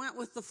kind of went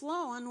with the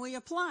flow and we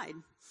applied.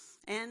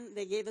 And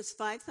they gave us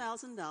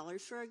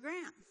 $5,000 for a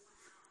grant.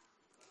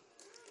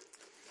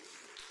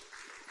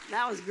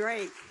 That was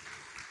great.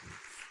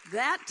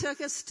 That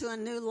took us to a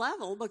new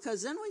level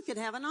because then we could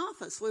have an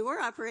office. We were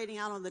operating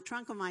out of the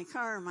trunk of my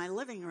car in my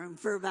living room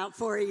for about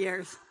 4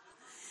 years.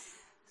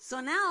 So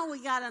now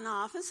we got an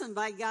office, and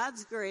by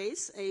God's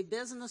grace, a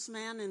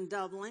businessman in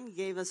Dublin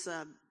gave us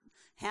a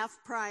half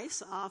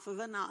price off of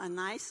a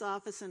nice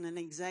office in an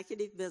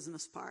executive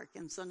business park.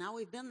 And so now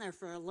we've been there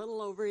for a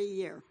little over a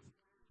year.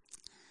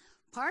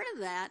 Part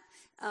of that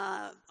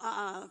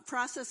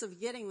process of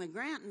getting the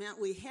grant meant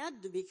we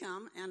had to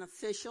become an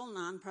official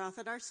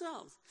nonprofit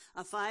ourselves,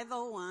 a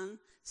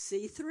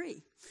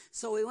 501c3.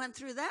 So we went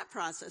through that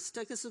process.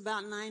 Took us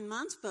about 9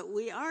 months, but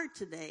we are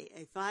today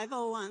a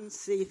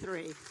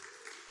 501c3.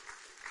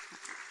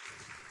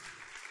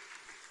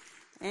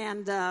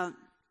 And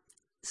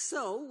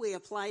so we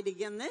applied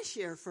again this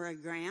year for a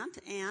grant,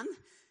 and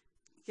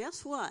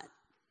guess what?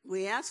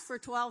 We asked for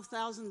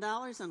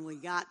 $12,000, and we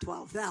got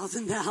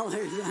 $12,000.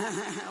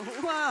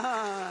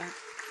 Whoa.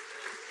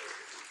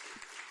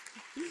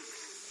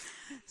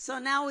 So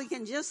now we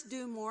can just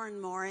do more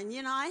and more. And,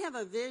 you know, I have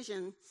a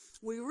vision.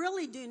 We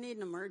really do need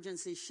an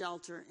emergency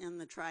shelter in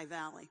the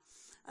Tri-Valley.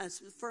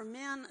 For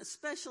men,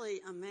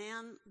 especially a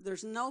man,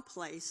 there's no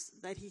place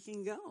that he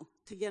can go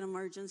to get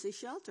emergency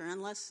shelter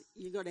unless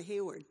you go to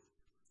Hayward.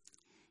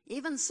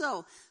 Even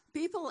so,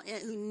 people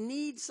who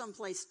need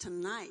someplace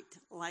tonight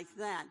like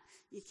that,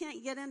 you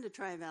can't get into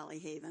Tri-Valley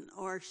Haven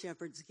or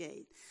Shepherd's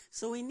Gate.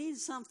 So we need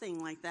something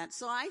like that.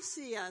 So I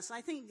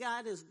think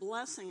God is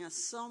blessing us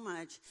so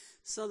much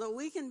so that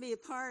we can be a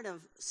part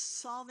of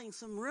solving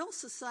some real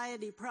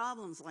society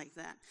problems like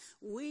that.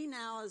 We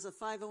now, as a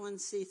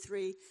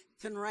 501c3,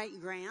 can write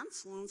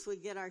grants once we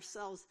get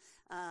ourselves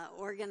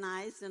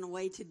organized in a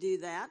way to do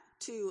that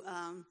to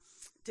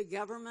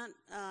government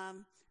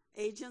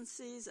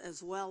agencies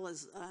as well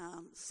as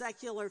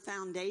secular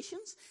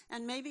foundations,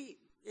 and maybe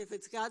if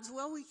it's God's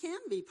will, we can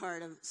be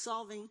part of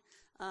solving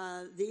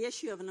the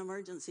issue of an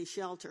emergency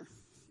shelter.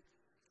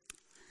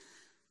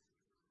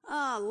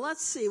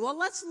 Let's see. Well,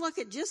 let's look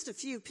at just a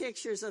few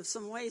pictures of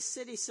some ways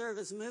City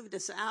Service moved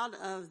us out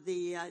of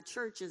the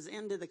churches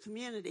into the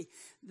community.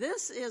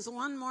 This is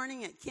one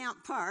morning at Camp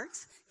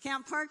Parks.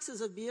 Camp Parks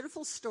is a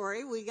beautiful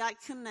story. We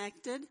got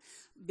connected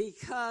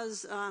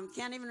because,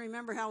 can't even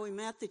remember how we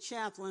met the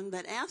chaplain,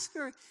 but asked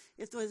her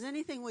if there was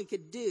anything we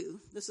could do.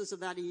 This was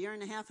about a year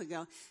and a half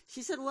ago.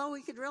 She said, well,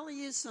 we could really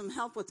use some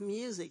help with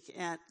music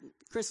at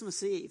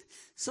Christmas Eve.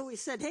 So we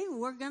said, hey,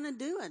 we're going to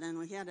do it. And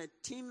we had a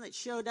team that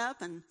showed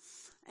up, and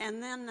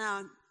then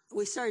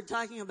we started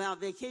talking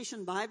about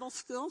Vacation Bible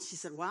School. She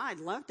said, wow, I'd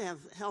love to have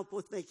help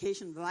with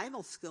Vacation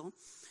Bible School.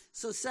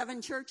 So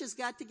 7 churches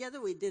got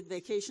together. We did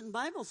Vacation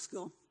Bible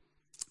School.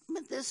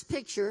 But this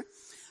picture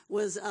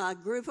was a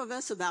group of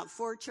us, about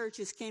 4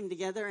 churches came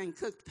together and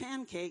cooked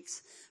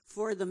pancakes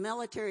for the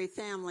military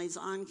families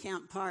on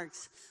Camp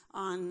Parks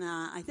on,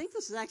 I think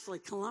this was actually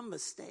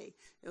Columbus Day.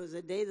 It was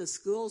a day the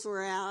schools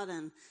were out,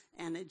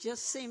 and it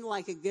just seemed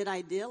like a good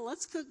idea.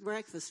 Let's cook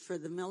breakfast for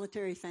the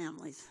military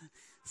families.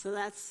 So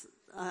that's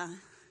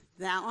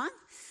that one.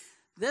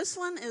 This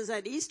one is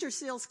at Easter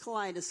Seals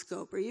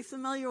Kaleidoscope. Are you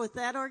familiar with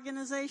that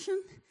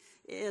organization?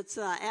 It's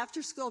an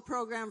after-school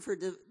program for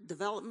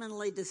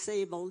developmentally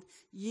disabled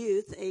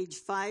youth age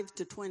 5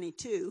 to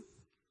 22.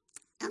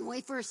 And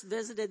we first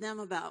visited them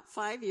about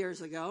 5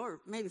 years ago, or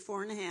maybe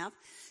 4.5.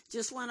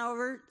 Just went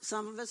over,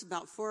 some of us,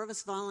 about 4 of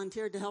us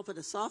volunteered to help at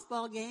a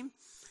softball game.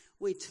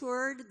 We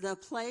toured the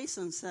place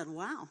and said,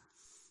 wow,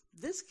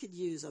 this could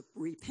use a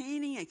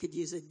repainting, it could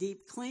use a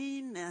deep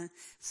clean,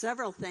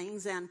 several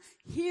things. And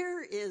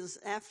here is,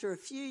 after a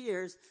few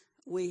years,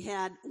 we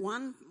had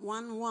one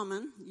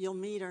woman, you'll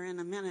meet her in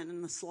a minute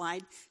in the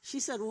slide. She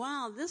said,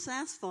 wow, this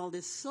asphalt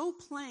is so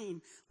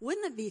plain.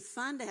 Wouldn't it be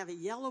fun to have a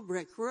yellow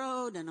brick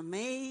road and a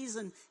maze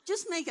and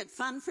just make it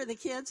fun for the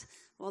kids?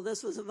 Well,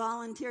 this was a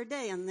volunteer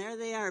day, and there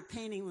they are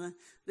painting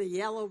the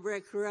yellow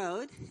brick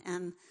road.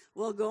 And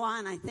we'll go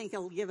on. I think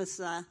it'll give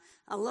us a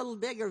little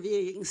bigger view.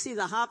 You can see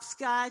the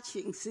hopscotch.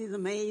 You can see the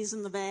maze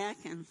in the back.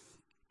 And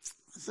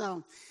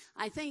so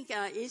I think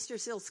Easter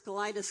Seals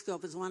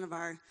Kaleidoscope is one of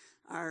our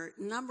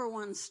number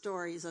one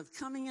stories of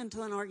coming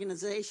into an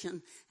organization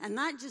and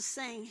not just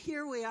saying,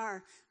 here we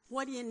are,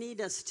 what do you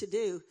need us to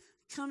do?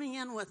 Coming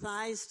in with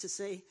eyes to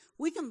say,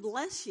 we can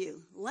bless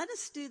you. Let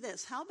us do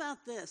this. How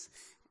about this?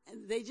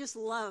 And they just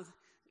love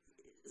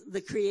the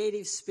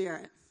creative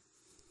spirit.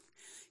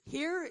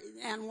 Here,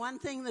 and one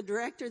thing the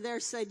director there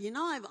said, you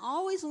know, I've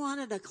always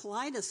wanted a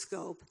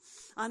kaleidoscope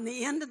on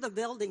the end of the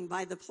building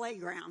by the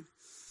playground.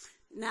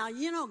 Now,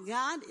 you know,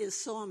 God is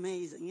so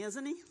amazing,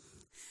 isn't he?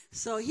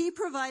 So he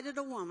provided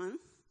a woman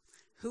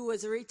who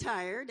was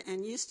retired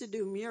and used to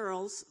do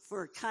murals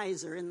for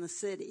Kaiser in the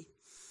city.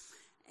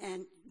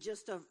 And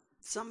just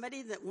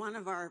somebody that one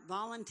of our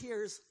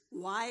volunteers'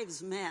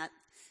 wives met,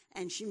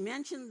 and she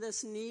mentioned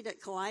this need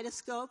at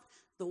Kaleidoscope.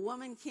 The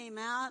woman came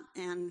out,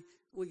 and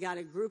we got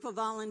a group of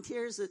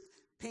volunteers that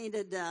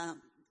painted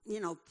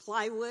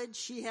plywood.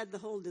 She had the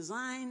whole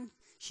design.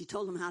 She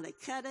told them how to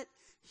cut it.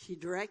 She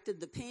directed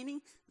the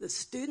painting. The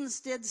students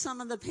did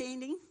some of the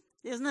painting.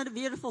 Isn't it a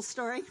beautiful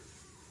story?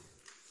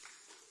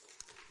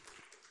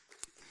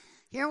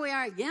 Here we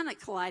are again at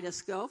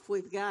Kaleidoscope.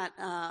 We've got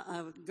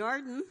a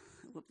garden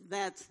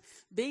that's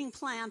being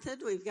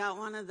planted. We've got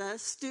one of the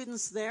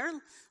students there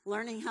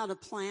learning how to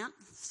plant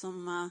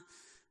some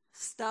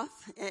stuff.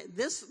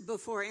 This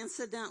before,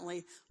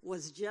 incidentally,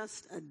 was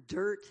just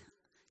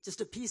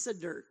a piece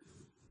of dirt.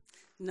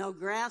 No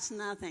grass,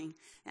 nothing.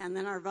 And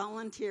then our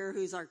volunteer,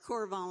 who's our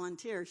core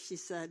volunteer, she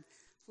said,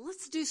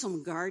 let's do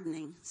some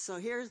gardening. So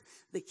here's,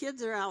 the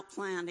kids are out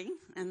planting.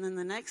 And then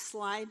the next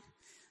slide,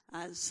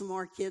 some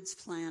more kids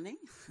planting.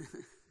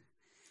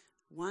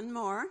 One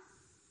more.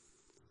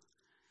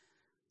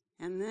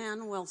 And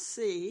then we'll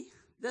see.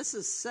 This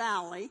is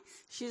Sally.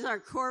 She's our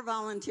core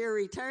volunteer,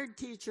 retired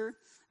teacher.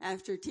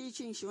 After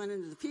teaching, she went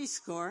into the Peace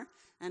Corps.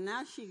 And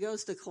now she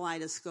goes to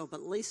Kaleidoscope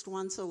at least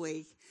once a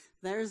week.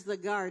 There's the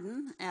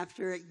garden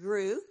after it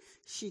grew.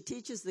 She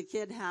teaches the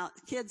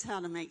kids how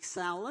to make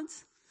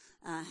salads,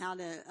 how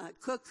to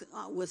cook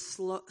with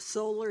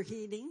solar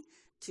heating,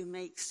 to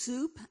make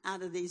soup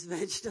out of these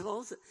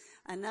vegetables.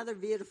 Another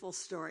beautiful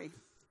story.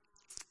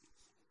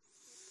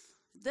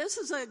 This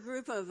is a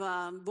group of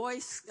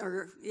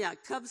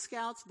Cub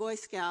Scouts, Boy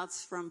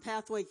Scouts from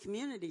Pathway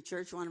Community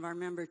Church, one of our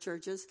member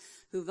churches,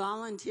 who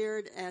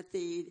volunteered at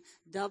the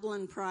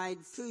Dublin Pride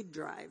food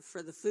drive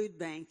for the food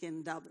bank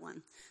in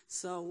Dublin.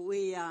 So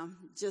we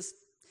just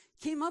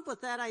came up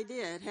with that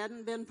idea. It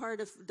hadn't been part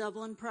of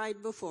Dublin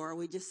Pride before.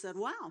 We just said,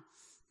 wow,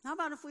 how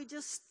about if we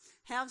just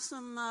have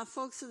some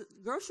folks at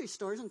grocery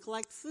stores and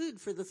collect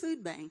food for the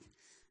food bank?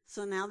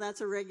 So now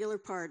that's a regular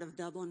part of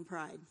Dublin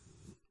Pride.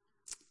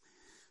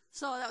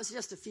 So that was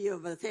just a few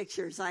of the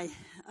pictures I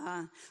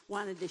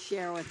wanted to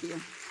share with you.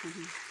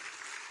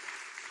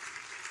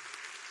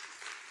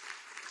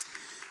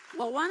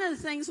 Well, one of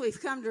the things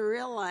we've come to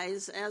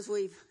realize as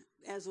we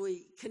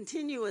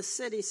continue with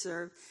City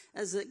Serve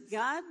is that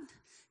God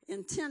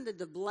intended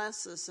to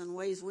bless us in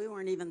ways we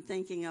weren't even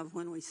thinking of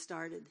when we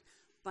started,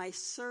 by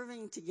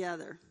serving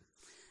together.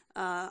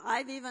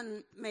 I've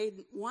even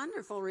made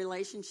wonderful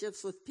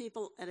relationships with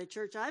people at a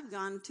church I've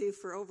gone to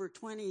for over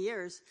 20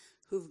 years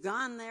who've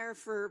gone there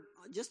for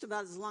just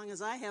about as long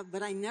as I have,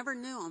 but I never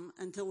knew them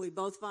until we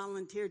both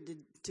volunteered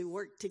to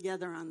work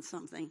together on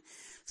something.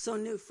 So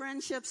new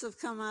friendships have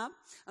come up.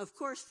 Of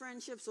course,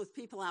 friendships with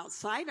people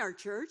outside our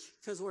church,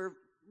 because we're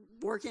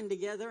working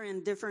together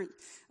in different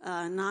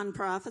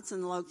nonprofits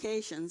and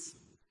locations.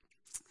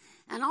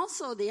 And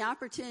also the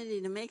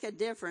opportunity to make a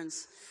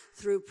difference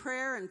through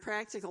prayer and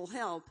practical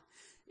help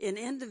in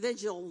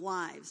individual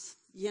lives.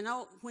 You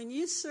know, when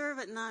you serve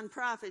at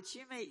nonprofits,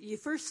 you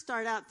first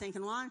start out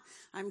thinking, well,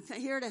 I'm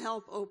here to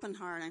help Open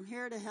Heart. I'm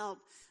here to help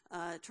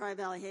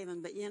Tri-Valley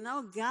Haven. But you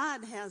know,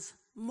 God has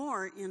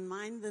more in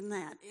mind than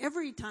that.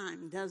 Every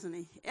time, doesn't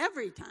he?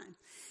 Every time.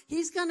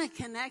 He's going to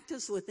connect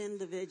us with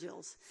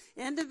individuals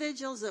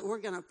that we're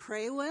going to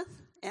pray with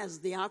as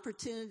the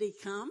opportunity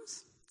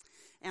comes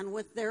and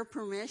with their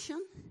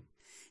permission.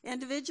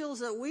 Individuals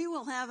that we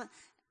will have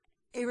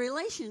a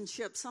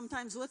relationship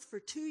sometimes with for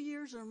 2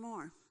 years or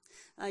more.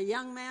 A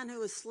young man who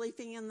was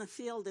sleeping in the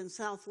field in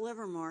South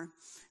Livermore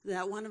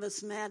that one of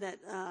us met at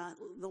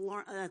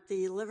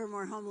the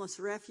Livermore Homeless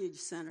Refuge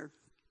Center.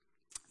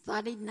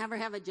 Thought he'd never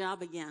have a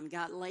job again.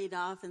 Got laid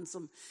off in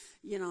some,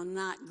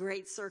 not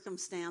great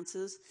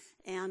circumstances.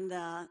 And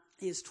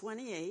he's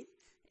 28.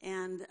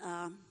 And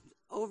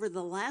over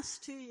the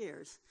last 2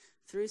 years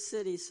through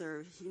City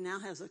Serve, he now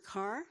has a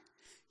car.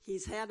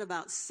 He's had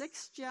about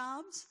 6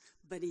 jobs,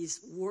 but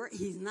he's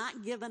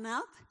not given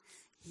up.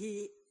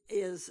 He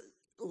is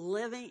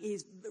living,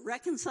 he's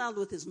reconciled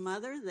with his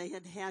mother. They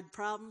had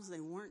problems.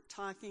 They weren't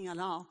talking at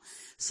all.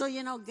 So,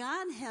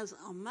 God has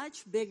a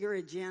much bigger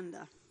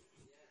agenda.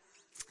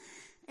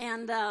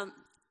 And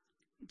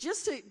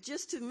just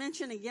to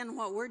mention again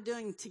what we're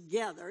doing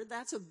together,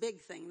 that's a big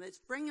thing. That's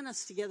bringing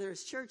us together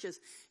as churches.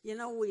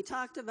 We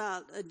talked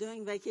about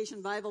doing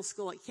Vacation Bible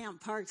School at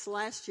Camp Parks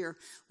last year.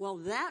 Well,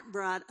 that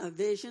brought a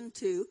vision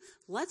to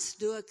let's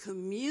do a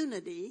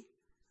community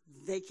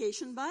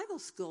Vacation Bible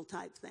School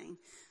type thing.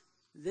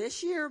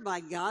 This year, by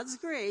God's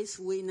grace,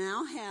 we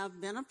now have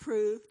been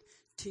approved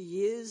to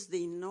use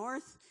the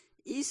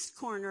northeast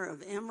corner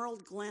of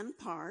Emerald Glen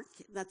Park.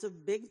 That's a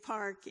big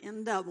park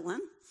in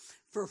Dublin,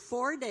 for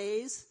 4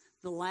 days,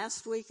 the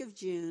last week of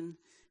June,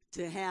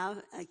 to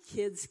have a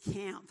kids'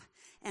 camp.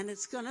 And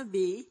it's going to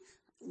be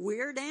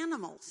weird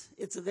animals.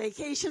 It's a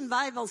Vacation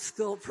Bible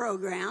School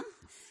program.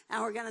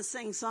 And we're going to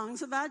sing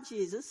songs about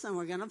Jesus, and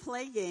we're going to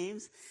play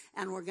games,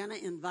 and we're going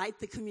to invite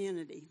the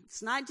community.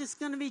 It's not just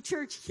going to be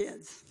church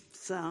kids.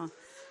 So,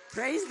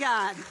 praise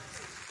God.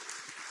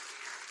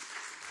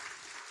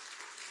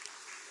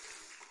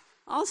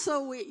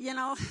 Also,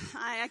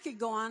 I could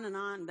go on and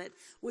on, but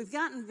we've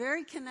gotten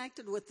very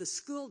connected with the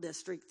school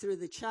district through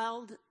the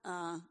child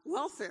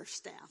welfare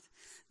staff.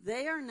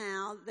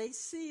 they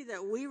see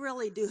that we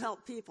really do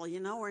help people. You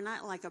know, we're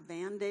not like a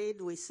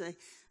Band-Aid. We say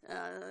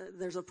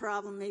there's a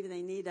problem, maybe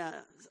they need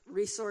a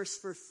resource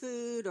for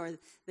food, or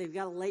they've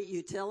got a late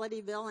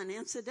utility bill. And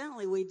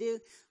incidentally, we do,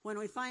 when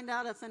we find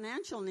out a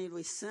financial need,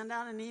 we send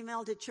out an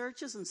email to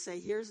churches and say,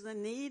 here's the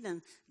need,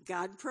 and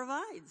God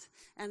provides.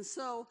 And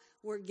so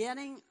we're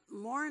getting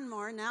more and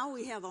more. Now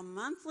we have a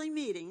monthly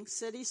meeting,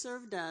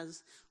 CityServe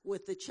does,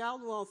 with the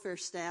child welfare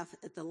staff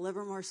at the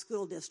Livermore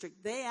School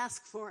District. They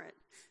ask for it.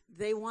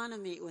 They want to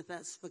meet with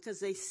us because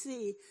they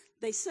say,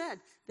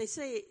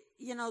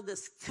 you know,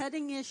 this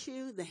cutting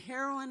issue, the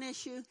heroin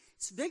issue,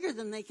 it's bigger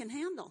than they can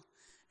handle.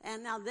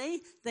 And now they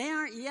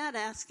aren't yet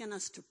asking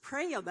us to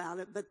pray about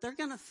it, but they're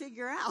going to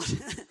figure out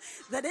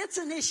that it's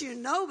an issue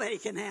nobody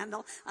can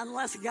handle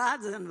unless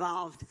God's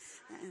involved.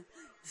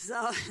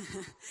 So,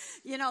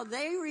 you know,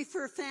 they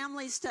refer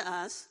families to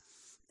us,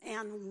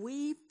 and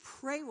we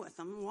pray with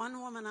them.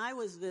 One woman I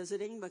was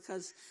visiting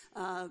because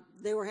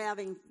they were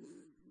having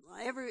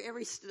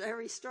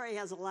every story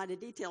has a lot of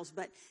details,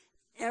 but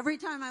every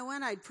time I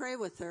went, I'd pray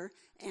with her,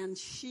 and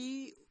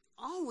she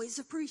always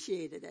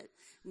appreciated it.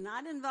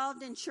 Not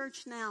involved in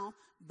church now,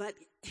 but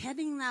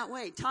heading that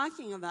way,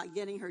 talking about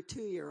getting her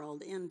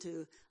 2-year-old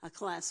into a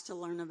class to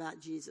learn about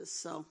Jesus.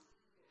 So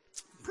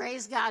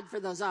praise God for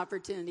those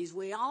opportunities.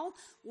 We all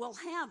will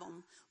have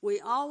them.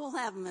 We all will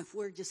have them if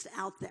we're just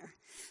out there.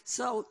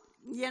 So,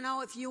 you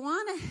know, if you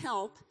want to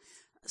help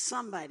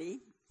somebody,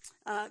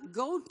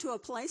 go to a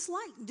place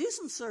like, do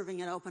some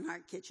serving at Open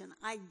Heart Kitchen.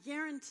 I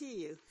guarantee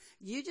you,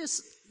 you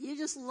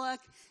just look,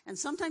 and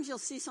sometimes you'll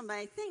see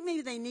somebody, think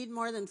maybe they need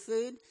more than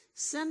food.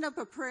 Send up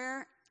a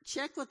prayer,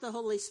 check with the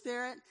Holy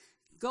Spirit,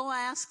 go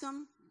ask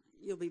him.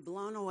 You'll be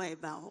blown away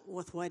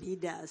with what he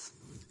does.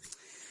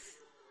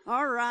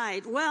 All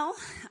right. Well,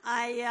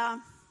 I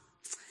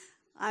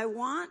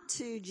want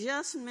to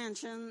just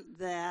mention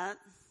that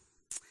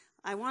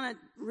I want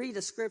to read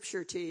a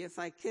scripture to you if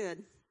I could.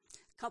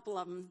 A couple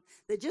of them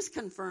that just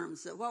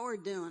confirms that what we're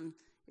doing,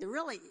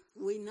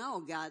 we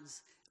know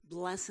God's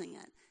blessing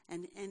it.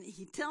 And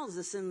he tells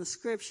us in the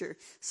scripture,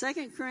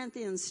 2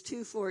 Corinthians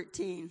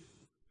 2:14.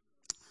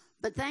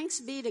 But thanks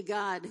be to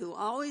God who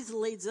always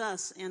leads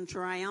us in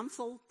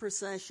triumphal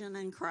procession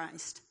in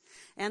Christ,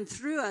 and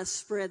through us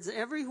spreads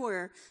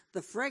everywhere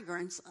the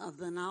fragrance of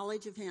the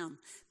knowledge of him.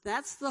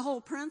 That's the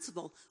whole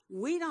principle.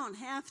 We don't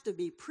have to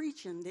be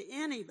preaching to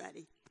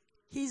anybody.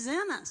 He's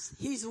in us.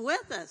 He's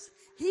with us.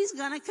 He's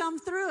going to come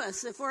through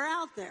us if we're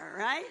out there,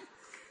 right?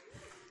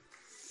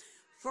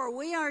 For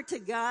we are to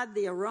God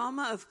the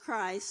aroma of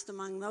Christ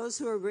among those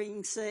who are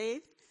being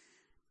saved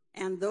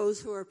and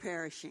those who are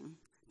perishing.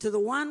 To the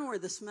one we're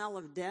the smell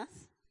of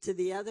death, to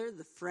the other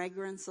the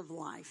fragrance of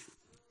life.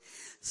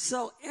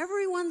 So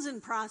everyone's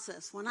in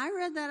process. When I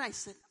read that, I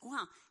said,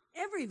 wow,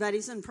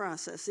 everybody's in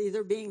process,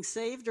 either being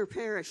saved or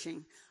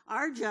perishing.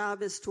 Our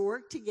job is to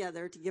work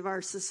together to give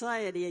our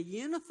society a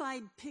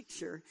unified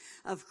picture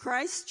of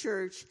Christ's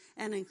church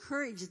and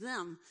encourage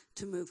them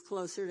to move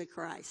closer to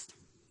Christ.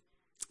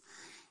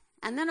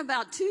 And then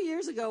about 2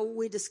 years ago,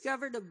 we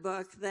discovered a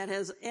book that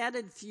has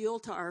added fuel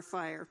to our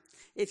fire.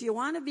 If you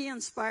want to be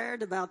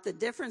inspired about the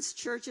difference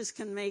churches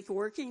can make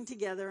working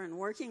together and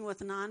working with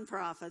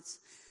nonprofits,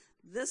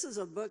 this is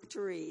a book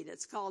to read.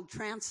 It's called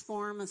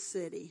Transform a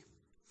City.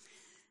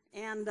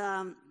 And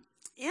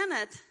in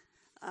it,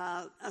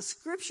 a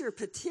scripture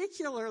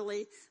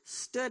particularly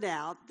stood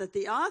out that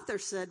the author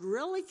said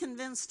really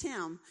convinced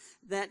him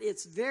that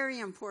it's very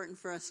important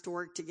for us to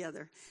work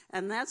together.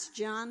 And that's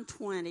John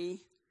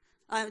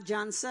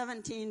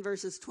 17,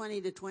 verses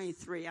 20 to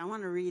 23. I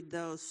want to read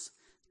those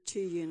to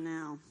you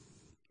now.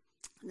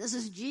 This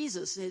is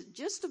Jesus,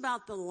 just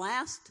about the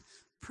last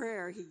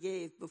prayer he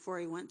gave before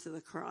he went to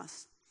the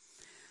cross.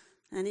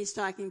 And he's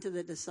talking to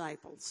the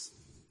disciples.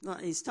 Well,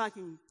 he's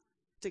talking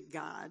to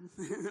God,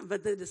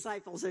 but the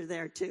disciples are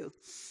there too.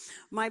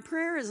 My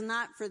prayer is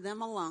not for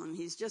them alone.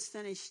 He's just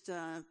finished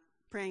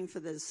praying for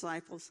the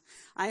disciples.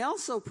 I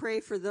also pray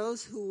for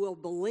those who will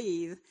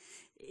believe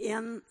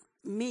in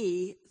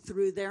me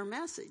through their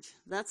message.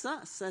 That's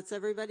us. That's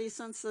everybody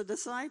since the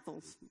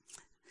disciples.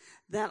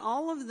 That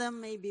all of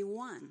them may be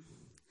one.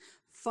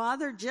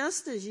 Father,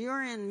 just as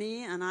you're in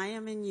me and I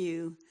am in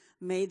you,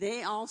 may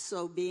they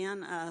also be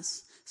in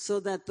us, so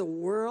that the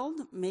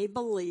world may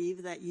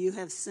believe that you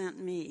have sent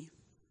me.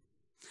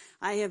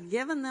 I have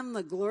given them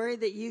the glory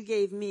that you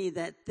gave me,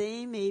 that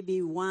they may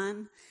be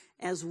one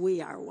as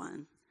we are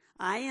one.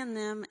 I in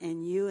them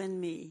and you in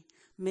me.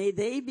 May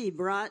they be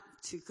brought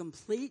to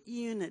complete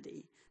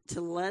unity,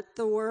 to let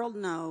the world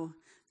know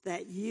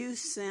that you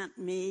sent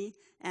me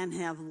and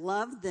have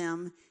loved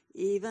them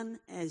even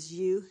as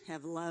you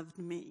have loved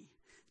me.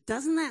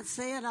 Doesn't that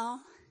say it all?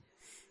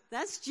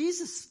 That's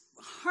Jesus'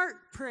 heart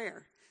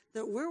prayer,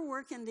 that we're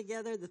working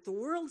together, that the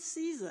world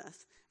sees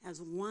us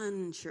as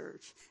one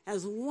church,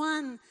 as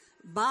one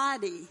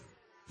body,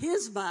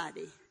 his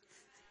body,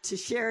 to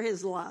share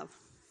his love.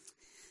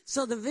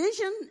 So the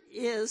vision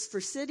is for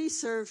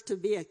CityServe to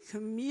be a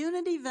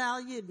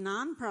community-valued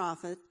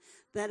nonprofit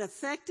that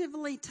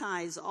effectively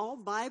ties all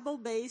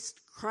Bible-based,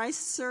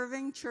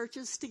 Christ-serving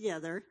churches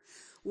together,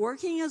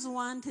 working as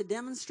one to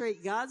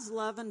demonstrate God's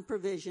love and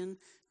provision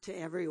to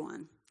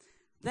everyone.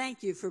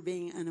 Thank you for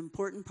being an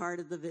important part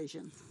of the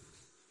vision.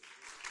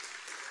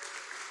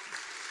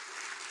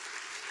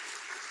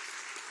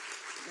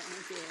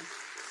 Thank you.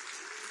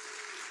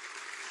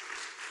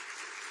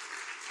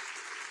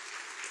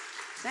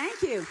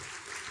 Thank you.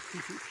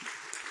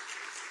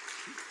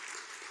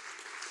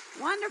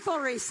 Wonderful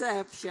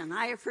reception.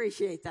 I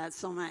appreciate that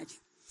so much.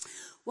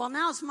 Well,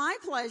 now it's my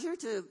pleasure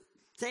to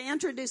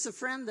introduce a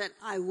friend that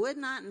I would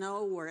not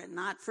know were it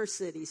not for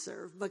City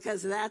Serve,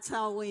 because that's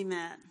how we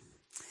met.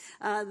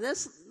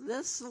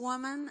 This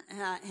woman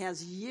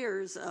has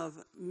years of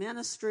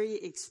ministry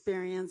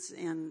experience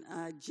in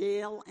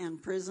jail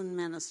and prison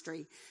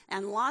ministry,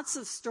 and lots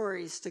of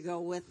stories to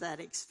go with that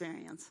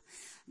experience.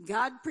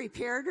 God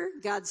prepared her,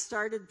 God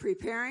started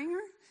preparing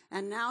her,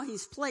 and now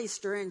he's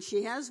placed her, and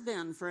she has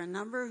been for a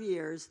number of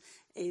years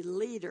a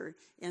leader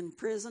in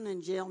prison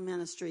and jail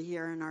ministry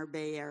here in our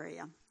Bay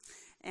Area.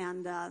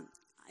 And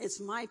it's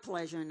my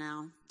pleasure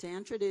now to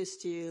introduce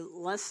to you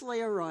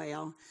Leslie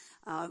Arroyo,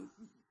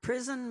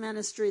 prison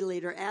ministry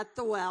leader at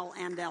the Well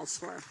and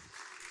elsewhere.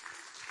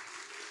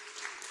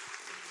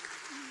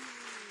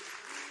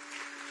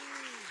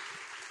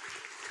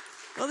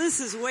 Well, this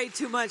is way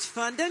too much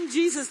fun. Doesn't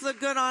Jesus look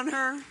good on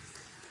her?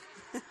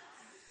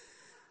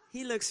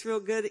 He looks real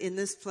good in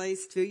this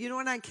place, too. You know,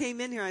 when I came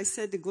in here, I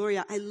said to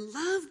Gloria, I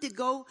love to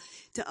go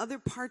to other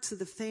parts of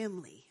the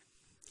family.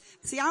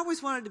 See, I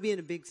always wanted to be in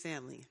a big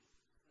family.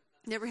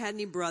 Never had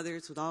any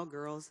brothers, with all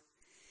girls.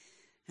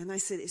 And I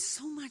said, it's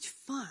so much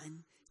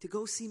fun to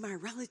go see my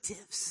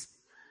relatives.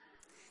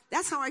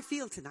 That's how I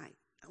feel tonight.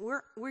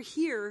 We're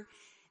here,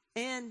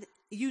 and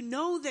you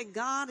know that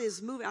God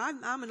is moving.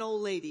 I'm an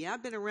old lady.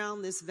 I've been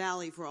around this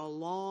valley for a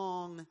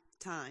long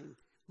time,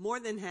 more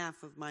than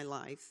half of my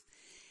life.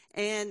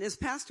 And as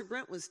Pastor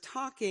Brent was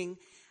talking,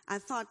 I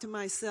thought to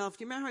myself,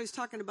 do you remember how he was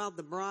talking about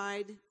the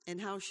bride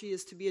and how she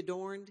is to be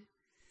adorned?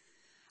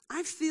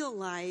 I feel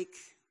like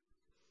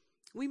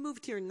we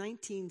moved here in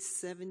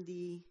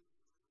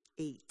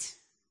 1978.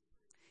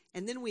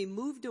 And then we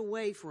moved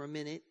away for a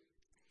minute,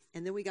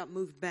 and then we got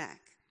moved back.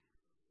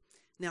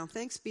 Now,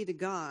 thanks be to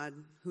God,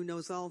 who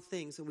knows all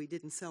things, and we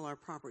didn't sell our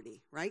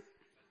property, right?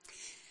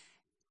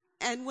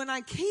 And when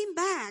I came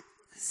back,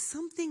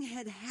 something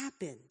had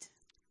happened.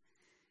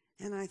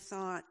 And I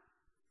thought,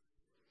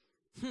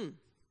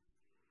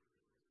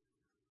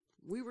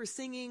 we were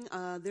singing,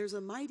 There's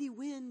a Mighty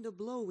Wind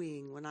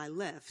a-Blowing when I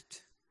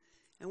left.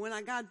 And when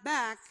I got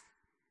back,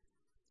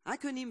 I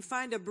couldn't even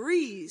find a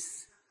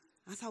breeze.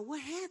 I thought,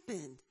 what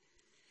happened?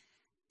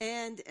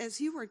 And as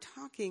you were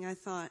talking, I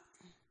thought,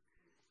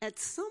 at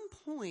some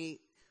point,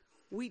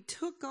 we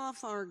took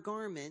off our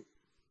garment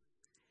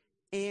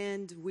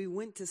and we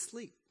went to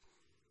sleep.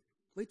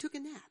 We took a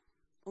nap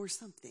or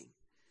something.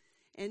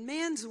 And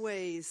man's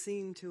ways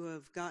seem to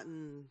have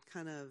gotten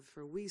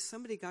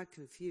somebody got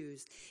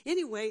confused.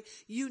 Anyway,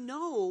 you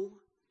know,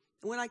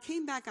 when I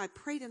came back, I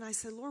prayed and I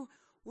said, Lord,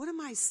 what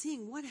am I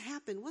seeing? What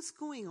happened? What's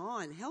going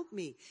on? Help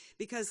me.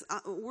 Because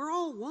we're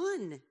all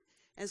one,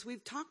 as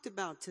we've talked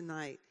about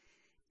tonight.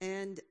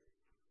 And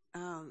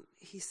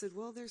he said,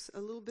 well, there's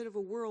a little bit of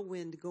a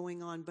whirlwind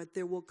going on, but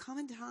there will come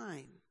a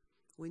time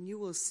when you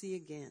will see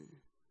again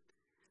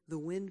the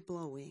wind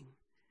blowing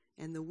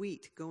and the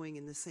wheat going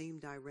in the same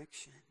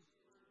direction.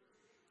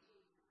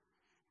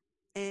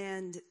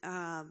 And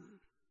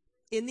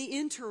in the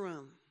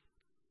interim,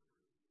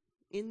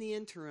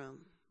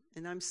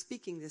 and I'm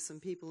speaking to some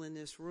people in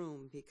this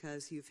room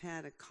because you've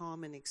had a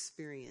common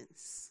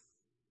experience,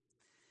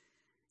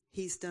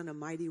 he's done a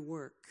mighty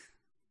work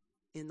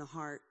in the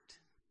heart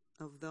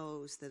of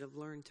those that have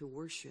learned to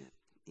worship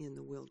in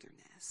the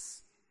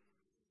wilderness.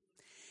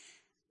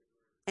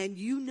 And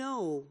you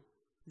know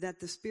that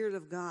the Spirit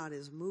of God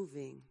is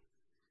moving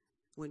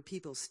when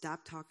people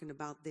stop talking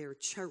about their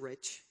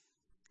church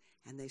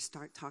and they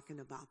start talking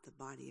about the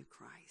body of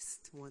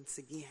Christ once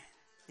again.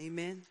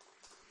 Amen.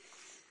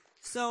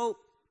 So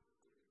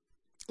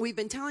we've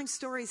been telling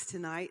stories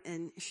tonight,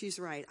 and she's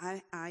right.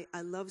 I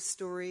love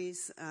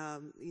stories.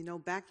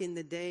 Back in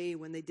the day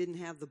when they didn't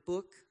have the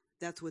book,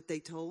 that's what they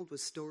told,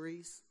 was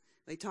stories.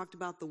 They talked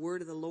about the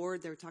word of the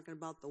Lord. They were talking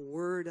about the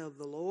word of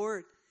the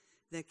Lord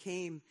that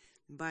came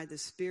by the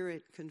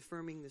Spirit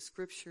confirming the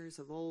scriptures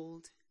of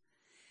old.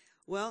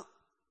 Well,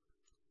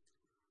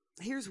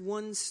 here's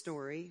one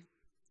story,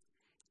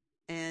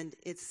 and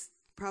it's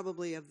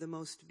probably of the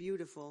most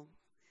beautiful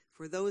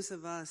for those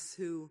of us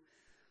who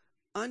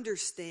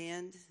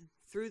understand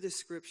through the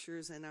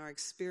scriptures and our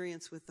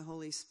experience with the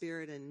Holy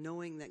Spirit and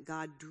knowing that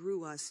God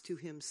drew us to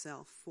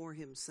himself, for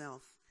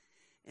himself.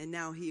 And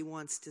now he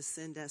wants to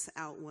send us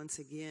out once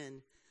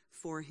again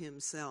for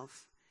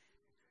himself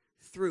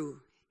through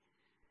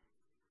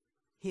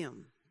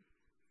him.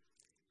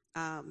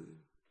 I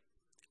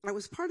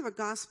was part of a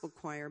gospel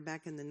choir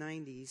back in the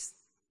 90s.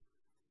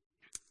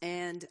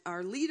 And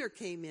our leader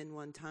came in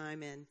one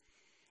time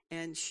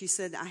and she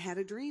said, I had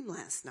a dream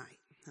last night.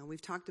 Now,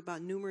 we've talked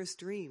about numerous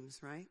dreams,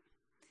 right?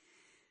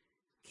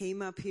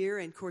 came up here,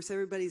 and of course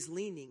everybody's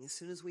leaning. As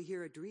soon as we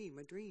hear a dream,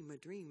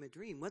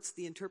 what's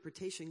the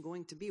interpretation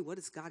going to be? What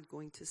is God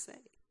going to say?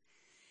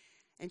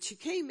 And she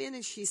came in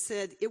and she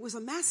said, it was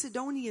a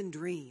Macedonian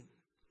dream.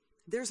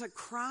 There's a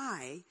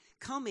cry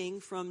coming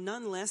from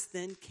none less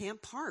than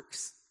Camp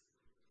Parks.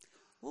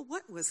 Well,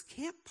 what was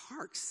Camp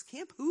Parks?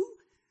 Camp who?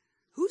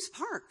 Who's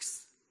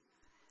Parks?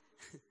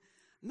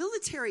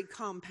 Military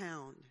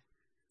compound.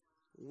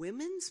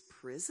 Women's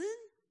prison?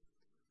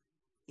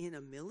 In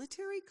a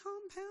military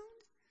compound?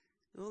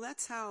 Well,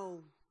 that's how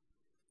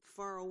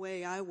far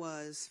away I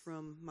was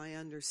from my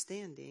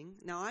understanding.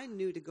 Now, I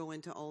knew to go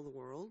into all the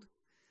world.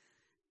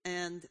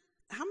 And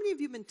how many of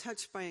you have been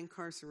touched by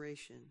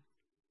incarceration?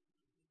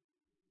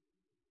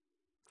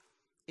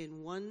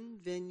 In one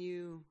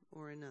venue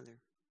or another?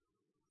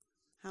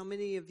 How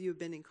many of you have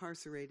been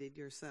incarcerated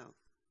yourself?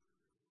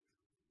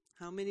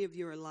 How many of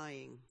you are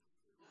lying?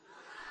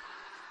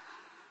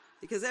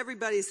 Because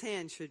everybody's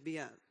hand should be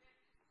up.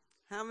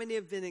 How many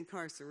have been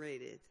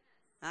incarcerated?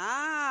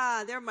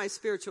 Ah, they're my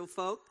spiritual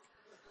folk.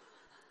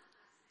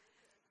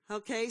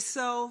 Okay,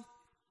 so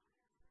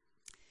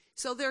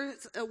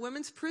there's a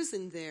women's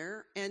prison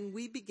there, and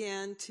we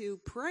began to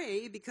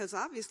pray because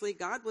obviously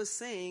God was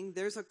saying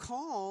there's a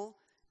call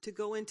to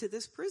go into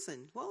this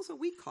prison. Well, so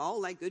we call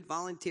like good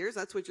volunteers.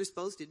 That's what you're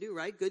supposed to do,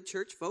 right? Good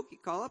church folk. You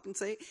call up and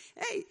say,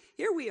 hey,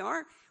 here we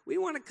are. We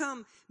want to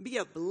come be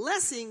a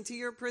blessing to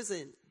your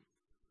prison.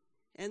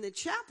 And the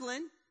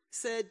chaplain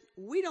said,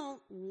 we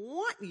don't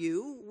want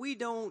you, we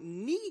don't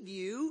need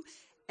you,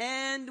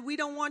 and we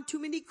don't want too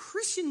many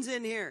Christians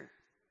in here.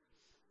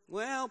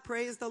 Well,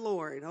 praise the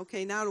Lord.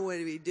 Okay, now what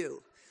do we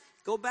do?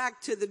 Go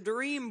back to the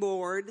dream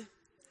board.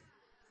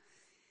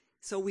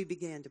 So we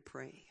began to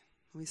pray.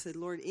 We said,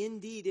 Lord,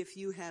 indeed, if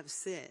you have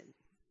said,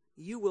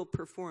 you will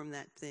perform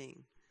that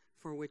thing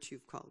for which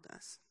you've called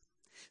us.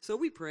 So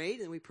we prayed,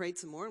 and we prayed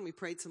some more, and we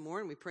prayed some more,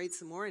 and we prayed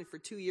some more, and for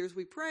 2 years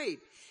we prayed.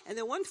 And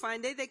then one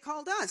fine day they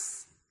called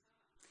us.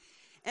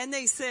 And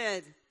they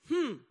said,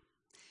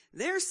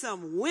 there's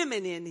some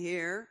women in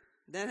here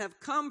that have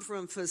come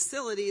from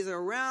facilities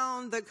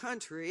around the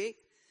country,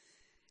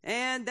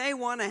 and they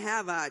want to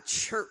have a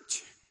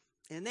church.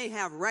 And they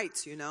have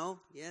rights, you know.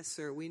 Yes,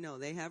 sir, we know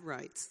they have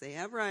rights. They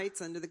have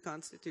rights under the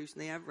Constitution.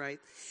 They have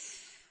rights.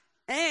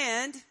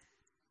 And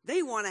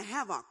they want to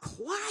have a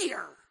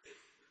choir.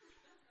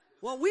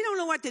 Well, we don't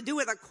know what to do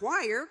with a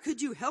choir.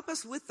 Could you help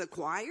us with the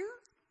choir?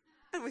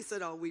 And we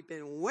said, oh, we've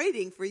been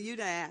waiting for you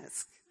to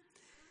ask.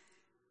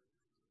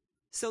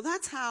 So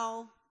that's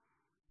how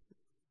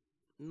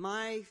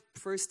my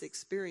first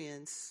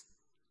experience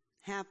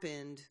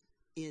happened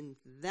in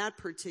that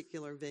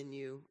particular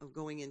venue of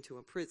going into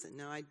a prison.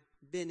 Now, I'd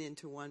been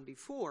into one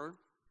before,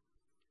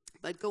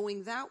 but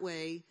going that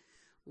way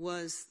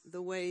was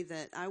the way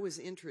that I was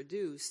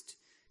introduced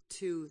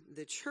to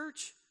the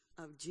Church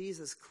of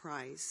Jesus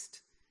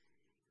Christ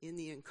in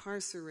the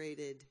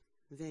incarcerated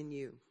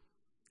venue.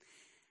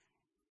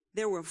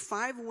 There were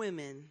 5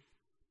 women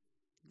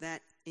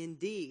that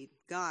indeed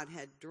God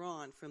had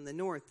drawn from the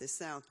north, the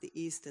south, the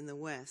east, and the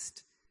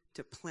west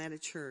to plant a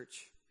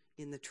church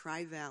in the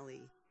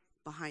Tri-Valley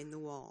behind the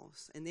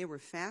walls. And they were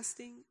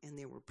fasting, and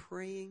they were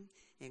praying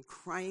and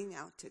crying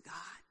out to God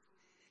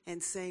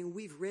and saying,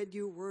 we've read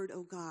your word,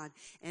 oh God.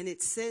 And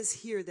it says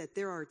here that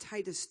there are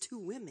Titus 2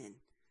 women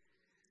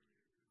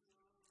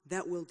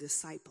that will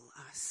disciple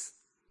us.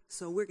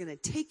 So we're going to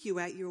take you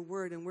at your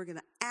word, and we're going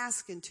to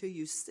ask until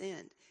you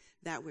send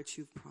that which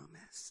you've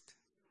promised.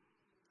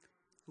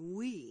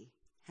 We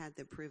had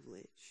the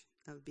privilege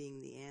of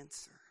being the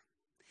answer.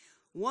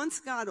 Once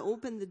God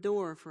opened the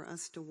door for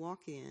us to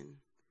walk in,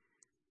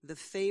 the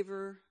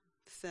favor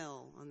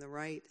fell on the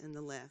right and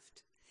the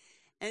left.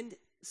 And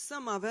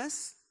some of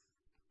us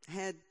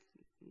had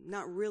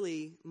not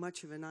really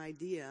much of an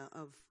idea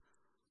of,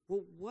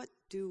 well, what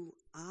do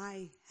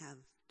I have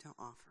to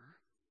offer?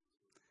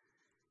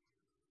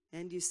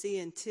 And you see,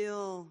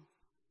 until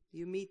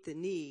you meet the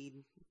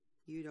need,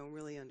 you don't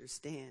really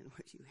understand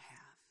what you have.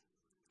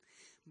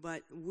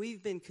 But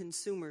we've been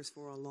consumers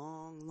for a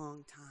long,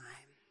 long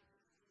time.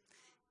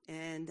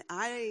 And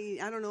I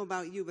don't know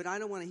about you, but I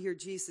don't want to hear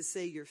Jesus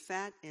say you're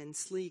fat and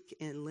sleek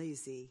and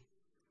lazy.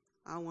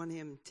 I want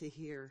him to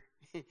hear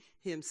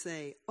him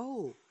say,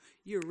 oh,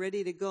 you're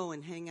ready to go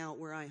and hang out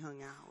where I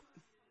hung out.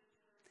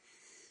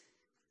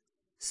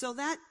 So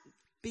that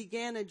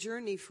began a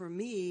journey for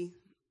me,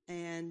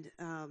 and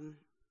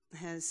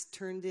has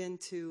turned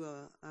into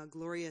a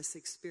glorious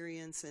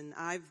experience. And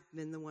I've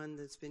been the one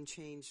that's been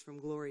changed from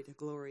glory to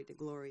glory to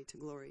glory to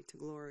glory to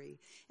glory.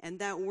 And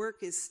that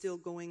work is still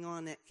going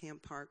on at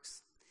Camp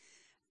Parks.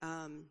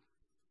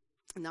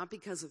 Not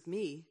because of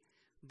me,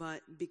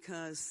 but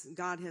because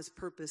God has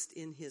purposed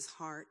in his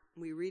heart.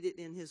 We read it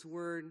in his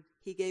word.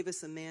 He gave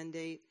us a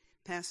mandate.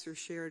 Pastor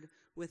shared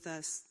with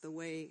us the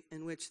way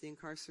in which the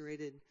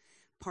incarcerated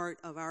part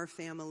of our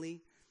family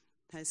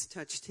has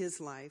touched his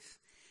life.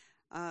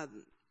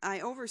 I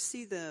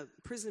oversee the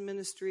prison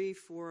ministry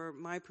for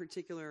my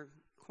particular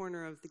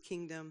corner of the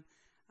kingdom.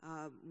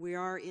 We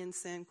are in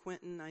San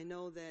Quentin. I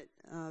know that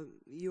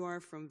you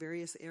are from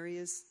various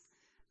areas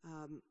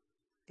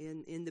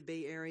in the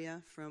Bay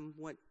Area, from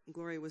what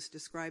Gloria was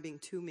describing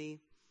to me.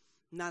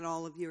 Not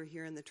all of you are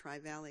here in the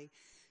Tri-Valley.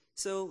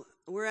 So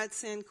we're at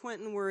San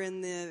Quentin. We're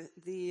in the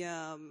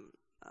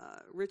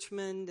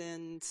Richmond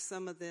and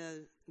some of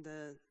the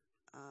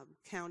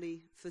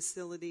county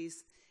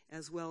facilities,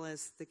 as well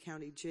as the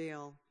county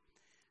jail.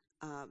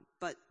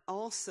 But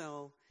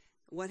also,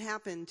 what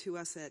happened to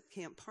us at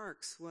Camp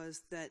Parks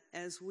was that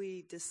as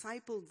we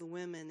discipled the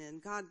women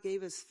and God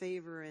gave us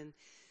favor and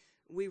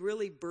we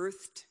really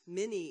birthed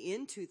many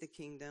into the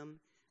kingdom,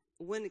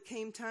 when it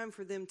came time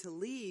for them to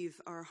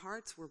leave, our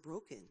hearts were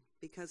broken,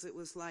 because it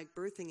was like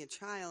birthing a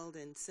child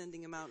and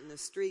sending him out in the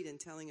street and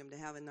telling him to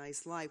have a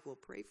nice life. We'll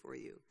pray for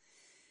you.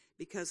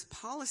 Because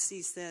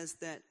policy says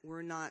that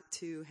we're not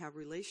to have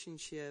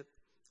relationship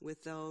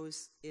with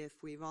those if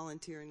we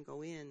volunteer and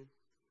go in.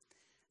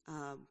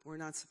 We're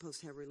not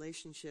supposed to have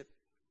relationship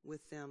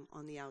with them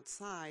on the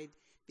outside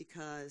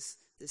because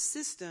the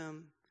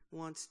system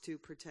wants to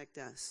protect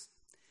us.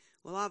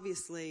 Well,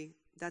 obviously,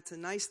 that's a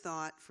nice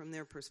thought from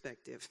their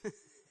perspective.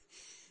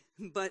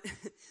 But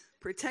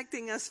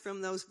protecting us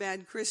from those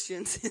bad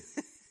Christians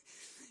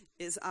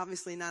is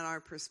obviously not our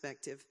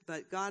perspective.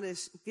 But God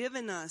has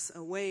given us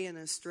a way and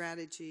a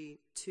strategy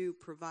to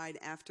provide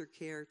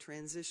aftercare,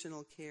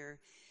 transitional care.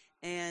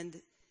 And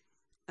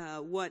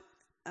what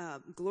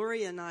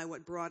Gloria and I,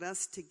 what brought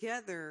us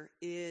together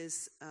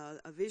is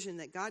a vision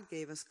that God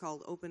gave us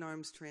called Open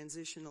Arms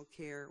Transitional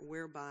Care,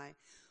 whereby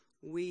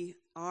we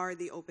are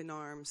the open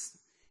arms,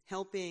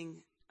 helping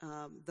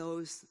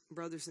those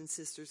brothers and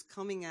sisters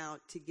coming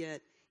out to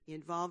get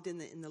involved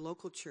in the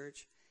local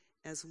church,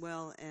 as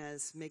well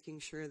as making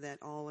sure that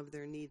all of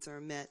their needs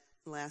are met.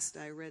 Last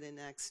I read in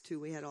Acts 2,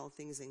 we had all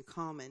things in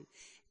common.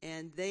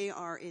 And they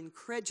are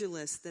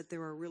incredulous that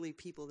there are really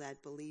people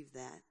that believe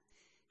that.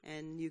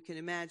 And you can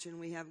imagine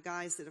we have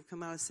guys that have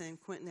come out of San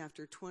Quentin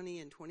after 20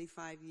 and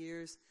 25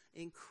 years,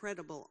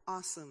 incredible,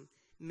 awesome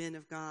men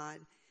of God.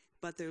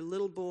 But they're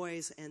little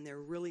boys, and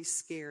they're really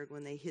scared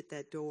when they hit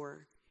that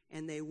door.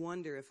 And they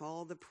wonder if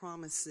all the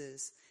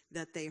promises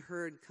that they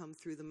heard come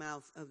through the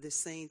mouth of the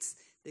saints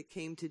that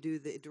came to do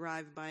the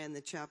drive-by in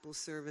the chapel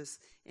service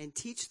and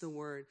teach the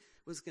word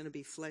was going to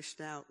be fleshed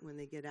out when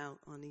they get out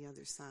on the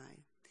other side.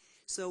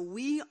 So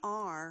we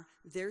are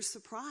their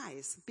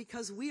surprise,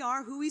 because we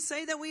are who we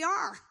say that we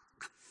are.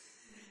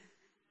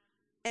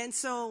 And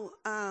so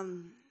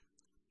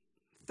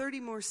 30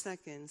 more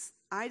seconds.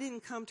 I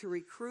didn't come to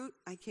recruit.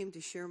 I came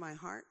to share my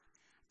heart.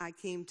 I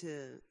came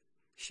to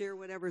share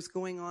whatever's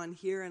going on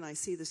here, and I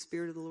see the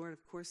Spirit of the Lord,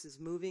 of course, is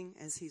moving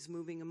as he's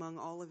moving among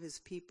all of his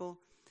people.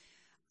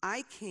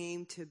 I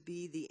came to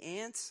be the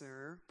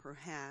answer,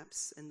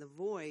 perhaps, and the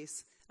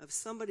voice of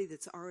somebody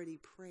that's already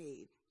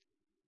prayed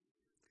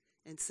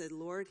and said,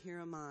 Lord, here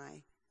am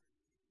I,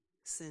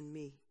 send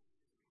me.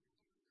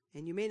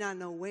 And you may not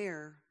know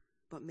where,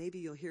 but maybe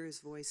you'll hear his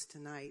voice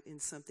tonight in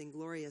something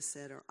Gloria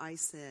said or I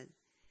said.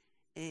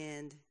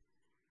 And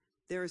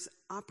there's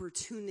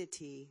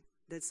opportunity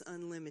that's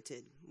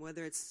unlimited,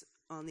 whether it's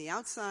on the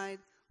outside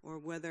or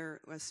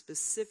whether a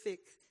specific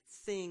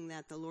thing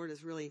that the Lord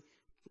is really,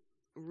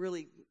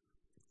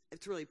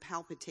 it's really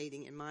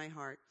palpitating in my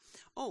heart.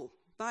 Oh,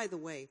 by the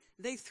way,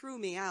 they threw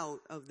me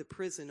out of the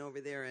prison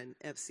over there in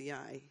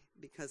FCI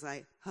because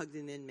I hugged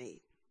an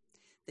inmate.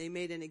 They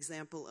made an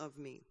example of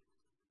me.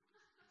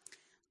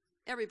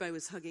 Everybody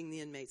was hugging the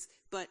inmates,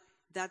 but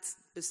that's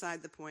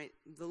beside the point.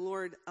 The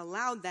Lord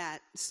allowed that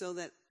so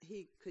that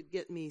he could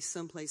get me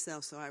someplace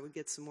else so I would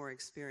get some more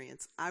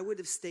experience. I would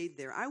have stayed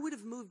there. I would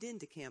have moved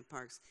into Camp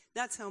Parks.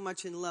 That's how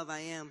much in love I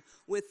am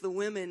with the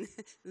women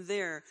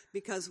there,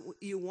 because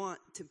you want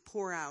to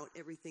pour out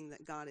everything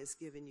that God has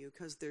given you,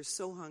 because they're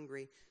so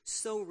hungry,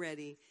 so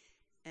ready,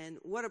 and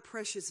what a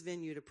precious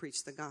venue to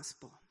preach the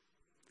gospel.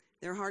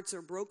 Their hearts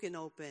are broken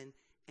open,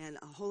 and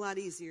a whole lot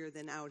easier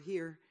than out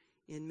here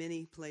in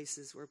many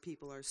places where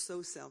people are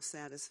so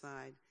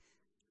self-satisfied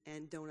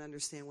and don't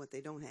understand what they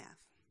don't have.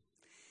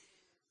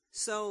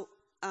 So,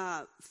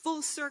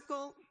 full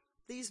circle,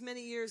 these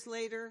many years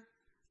later,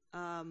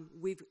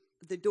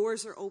 the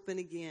doors are open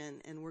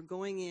again, and we're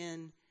going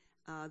in.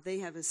 They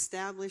have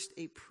established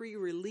a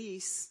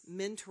pre-release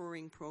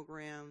mentoring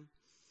program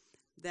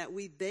that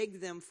we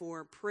begged them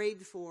for,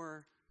 prayed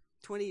for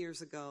 20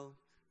 years ago,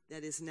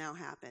 that has now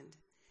happened.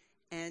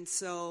 And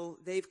so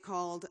they've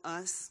called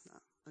us,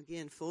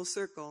 again, full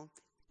circle.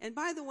 And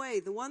by the way,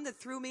 the one that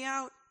threw me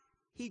out,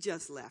 he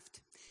just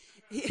left.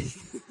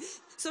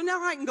 So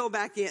now I can go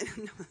back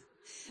in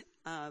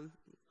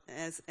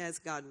as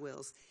God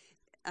wills.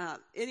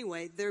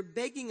 Anyway, they're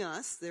begging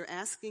us, they're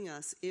asking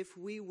us if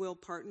we will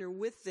partner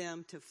with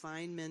them to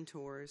find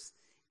mentors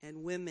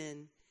and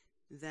women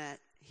that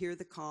hear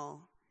the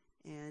call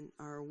and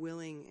are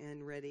willing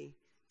and ready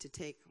to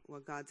take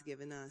what God's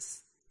given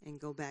us and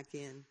go back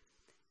in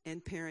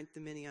and parent the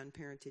many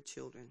unparented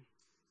children.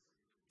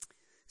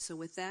 So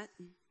with that,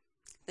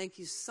 thank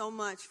you so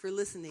much for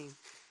listening.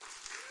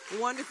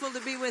 Wonderful to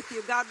be with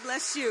you. God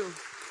bless you.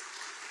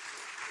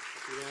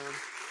 Yeah.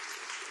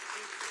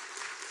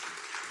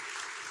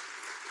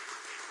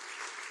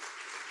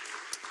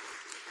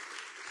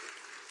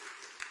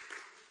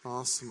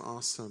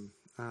 Awesome.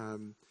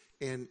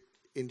 And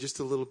in just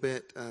a little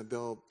bit,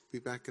 they'll be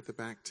back at the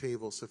back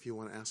table. So if you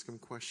want to ask them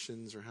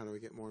questions or how do we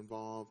get more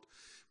involved,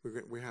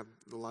 we have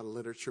a lot of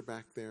literature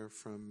back there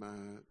from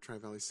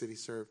Tri-Valley City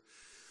Serve.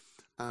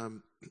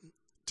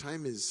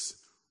 Time is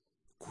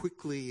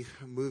quickly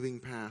moving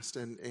past,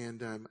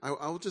 and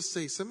I'll just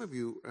say some of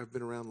you have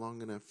been around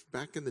long enough.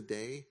 Back in the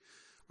day,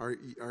 our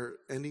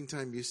ending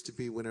time used to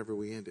be whenever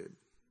we ended.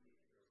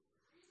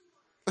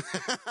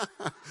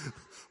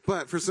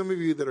 But for some of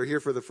you that are here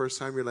for the first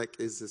time, you're like,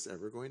 is this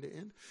ever going to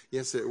end?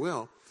 Yes, it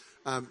will.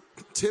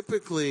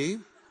 Typically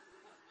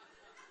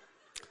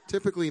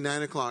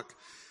 9 o'clock.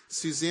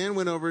 Suzanne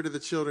went over to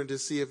the children to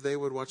see if they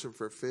would watch them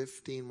for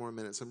 15 more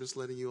minutes. I'm just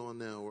letting you all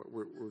know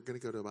we're going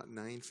to go to about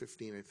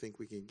 9:15. I think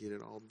we can get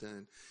it all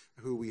done.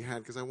 Who we had,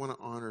 because I want to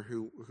honor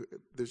who.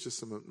 There's just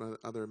some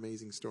other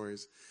amazing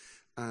stories.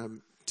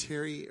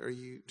 Terry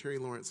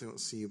Lawrence? I don't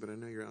see you, but I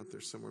know you're out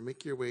there somewhere.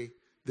 Make your way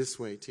this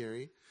way,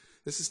 Terry.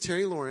 This is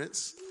Terry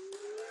Lawrence.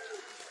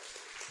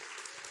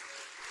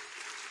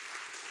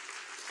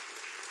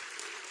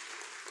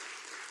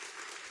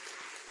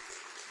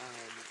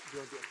 Do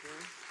you want to be up there?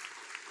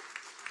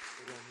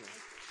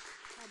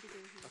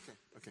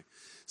 Okay.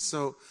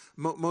 So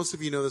most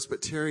of you know this,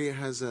 but Terry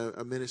has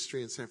a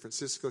ministry in San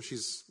Francisco.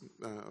 She's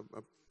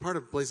a part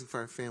of Blazing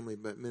Fire family,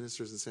 but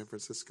ministers in San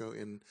Francisco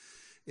in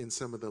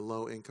some of the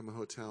low-income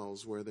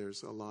hotels where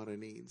there's a lot of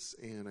needs.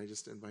 And I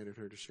just invited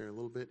her to share a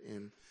little bit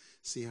and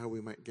see how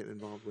we might get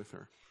involved with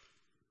her.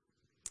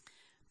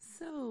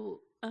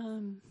 So,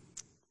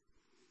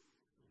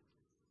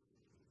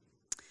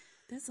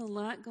 there's a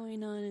lot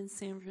going on in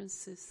San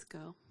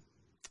Francisco.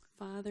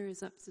 Father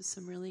is up to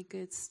some really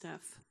good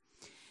stuff.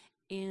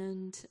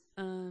 And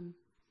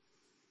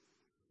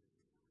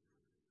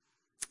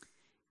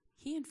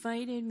he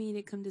invited me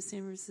to come to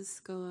San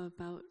Francisco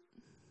about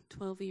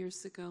 12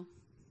 years ago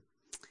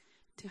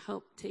to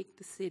help take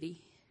the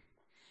city.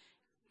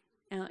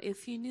 Now,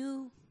 if you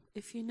know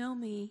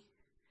me,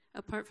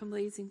 apart from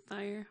Blazing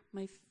Fire,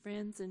 my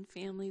friends and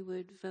family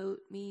would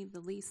vote me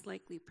the least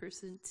likely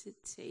person to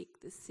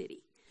take the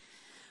city,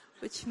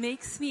 which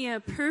makes me a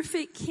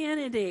perfect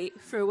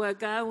candidate for what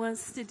God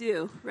wants to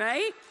do,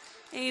 right?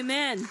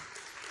 Amen.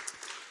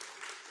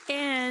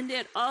 And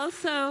it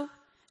also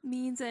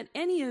means that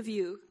any of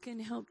you can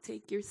help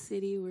take your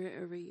city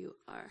wherever you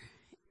are,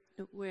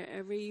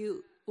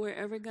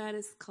 wherever God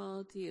has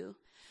called you.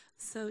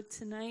 So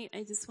tonight,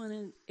 I just want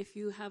to, if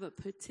you have a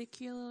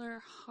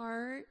particular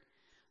heart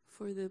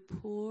for the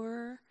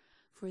poor,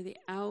 for the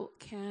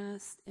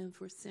outcast, and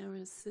for San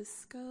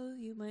Francisco,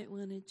 you might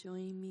want to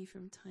join me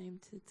from time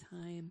to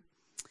time.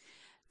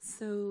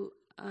 So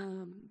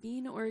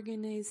being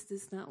organized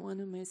is not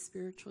one of my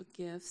spiritual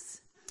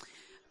gifts.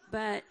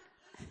 But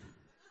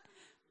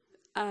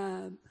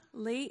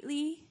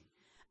lately,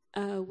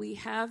 we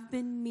have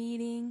been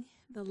meeting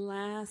the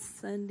last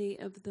Sunday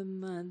of the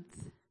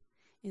month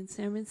in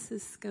San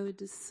Francisco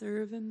to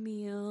serve a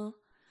meal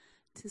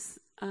to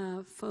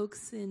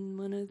folks in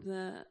one of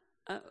the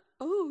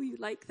you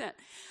like that?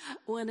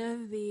 One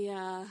of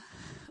the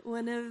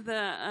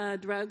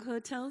drug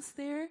hotels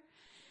there,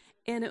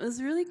 and it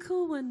was really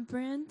cool when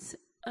Brent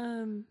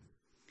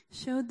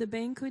showed the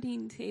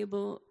banqueting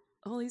table.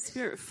 Holy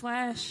Spirit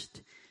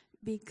flashed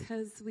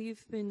because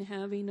we've been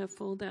having a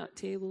fold-out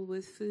table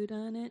with food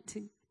on it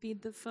to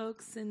feed the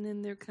folks, and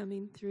then they're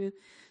coming through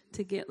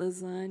to get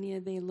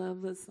lasagna. They love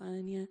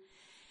lasagna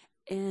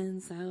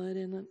and salad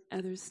and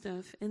other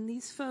stuff. And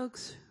these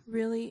folks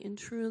really and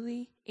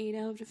truly, 8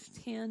 out of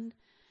 10,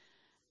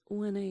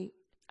 when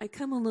I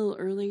come a little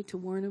early to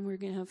warn them we're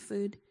going to have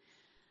food,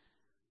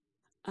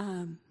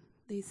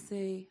 they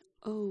say,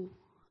 oh,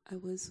 I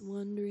was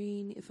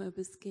wondering if I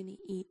was going to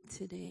eat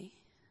today.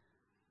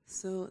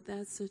 So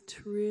that's a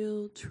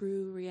true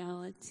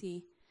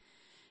reality.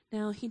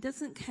 Now, he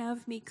doesn't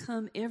have me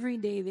come every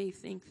day, they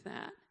think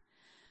that.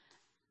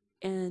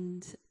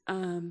 And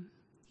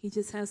he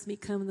just has me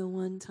come the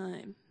one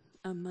time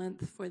a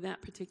month for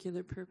that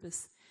particular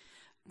purpose.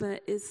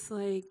 But it's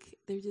like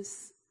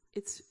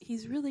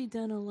he's really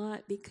done a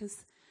lot,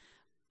 because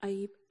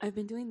I've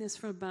been doing this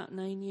for about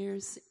 9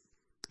 years,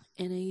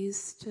 and I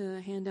used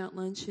to hand out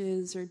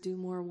lunches or do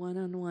more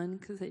one-on-one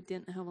because I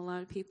didn't have a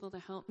lot of people to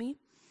help me.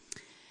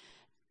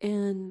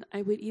 And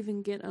I would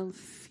even get a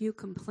few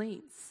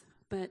complaints,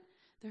 but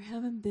there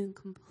haven't been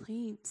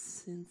complaints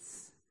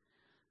since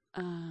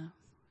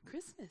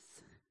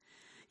Christmas.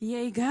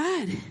 Yay,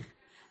 God.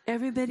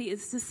 Everybody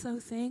is just so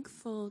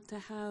thankful to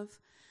have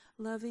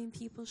loving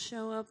people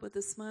show up with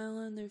a smile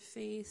on their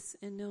face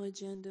and no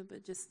agenda,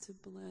 but just to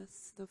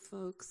bless the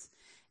folks.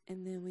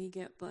 And then we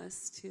get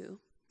blessed too.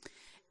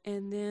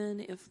 And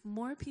then if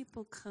more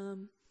people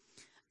come,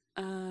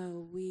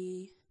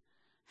 we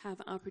have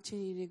an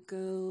opportunity to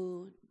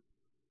go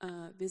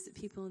visit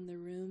people in their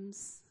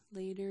rooms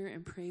later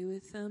and pray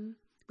with them.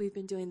 We've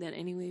been doing that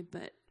anyway,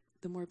 but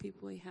the more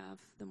people we have,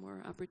 the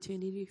more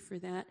opportunity for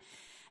that.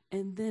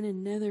 And then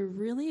another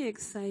really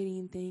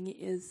exciting thing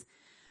is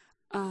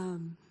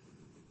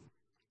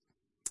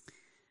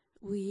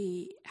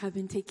We have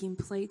been taking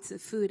plates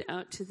of food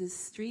out to the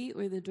street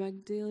where the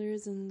drug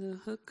dealers and the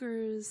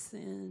hookers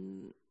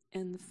and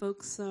the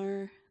folks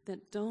are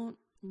that don't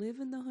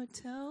live in the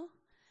hotel,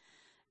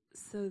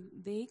 so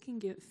they can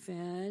get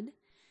fed.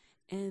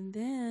 And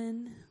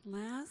then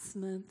last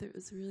month it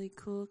was really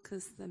cool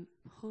because the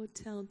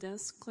hotel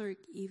desk clerk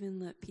even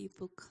let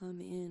people come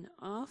in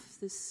off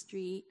the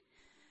street,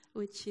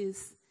 which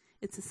is,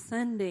 it's a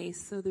Sunday,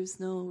 so there's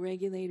no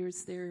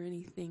regulators there or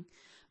anything.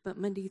 But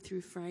Monday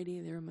through Friday,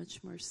 they're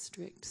much more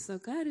strict. So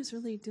God is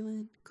really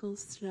doing cool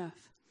stuff.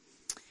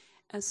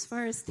 As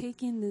far as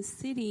taking the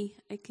city,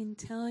 I can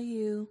tell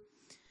you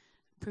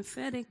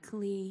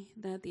prophetically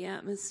that the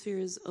atmosphere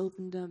is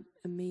opened up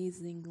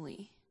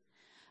amazingly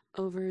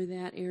over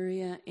that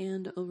area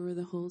and over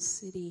the whole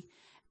city.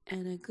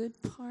 And a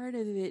good part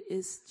of it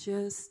is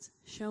just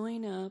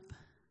showing up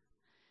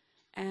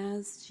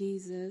as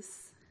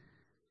Jesus,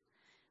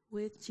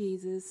 with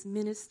Jesus,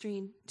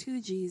 ministering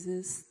to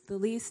Jesus, the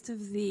least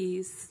of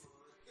these.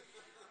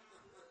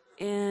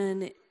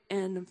 And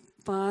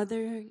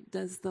Father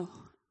does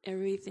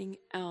everything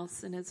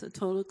else, and it's a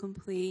total,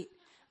 complete,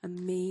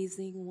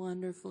 amazing,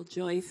 wonderful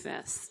joy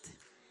fest.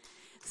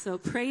 So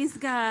praise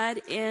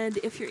God, and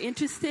if you're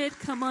interested,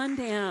 come on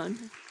down.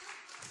 Thank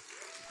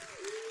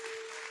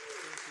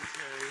you,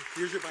 Terry.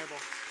 Here's your Bible.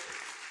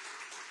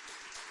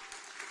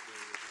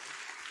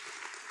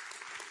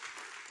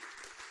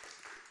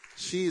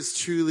 She is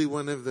truly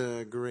one of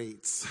the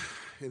greats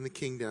in the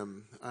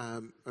kingdom.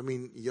 I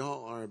mean,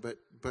 y'all are, but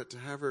to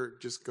have her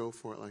just go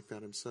for it like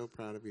that, I'm so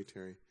proud of you,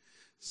 Terry.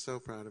 So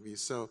proud of you.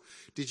 So,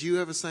 did you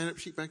have a sign-up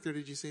sheet back there?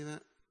 Did you see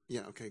that?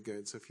 Yeah, okay,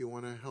 good. So if you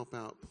want to help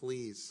out,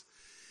 please.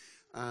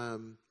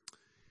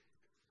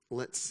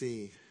 Let's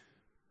see.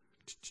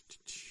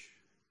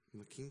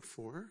 Looking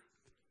for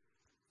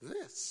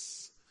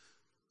this.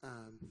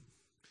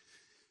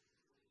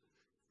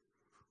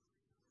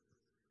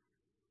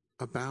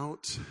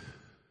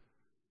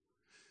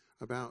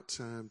 About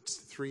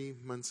 3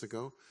 months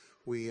ago,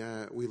 we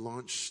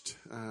launched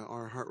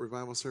our Heart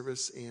Revival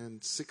service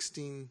and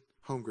 16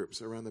 home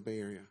groups around the Bay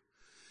Area,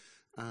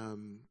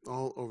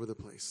 all over the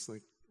place,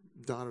 like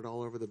dotted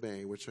all over the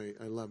Bay, which I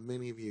love.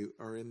 Many of you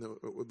are in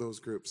those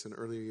groups, and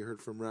earlier you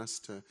heard from Russ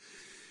to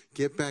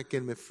get back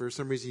in. If for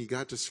some reason you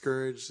got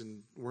discouraged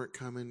and weren't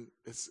coming,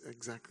 it's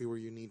exactly where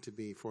you need to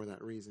be for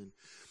that reason.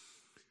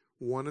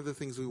 One of the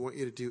things we want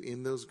you to do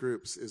in those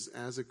groups is,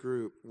 as a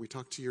group, we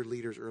talked to your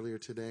leaders earlier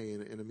today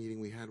in a meeting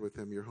we had with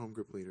them, your home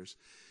group leaders.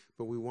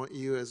 But we want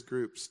you as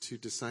groups to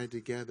decide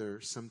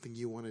together something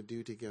you want to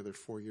do together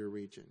for your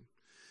region.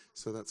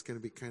 So that's going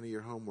to be kind of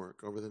your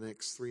homework. Over the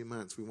next 3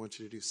 months, we want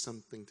you to do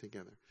something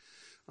together,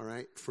 all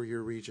right, for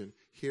your region.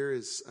 Here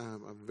is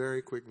a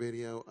very quick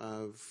video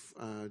of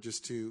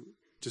just to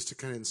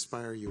kind of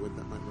inspire you what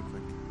that might look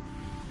like.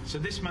 So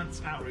this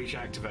month's outreach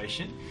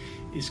activation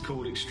is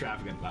called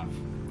Extravagant Love.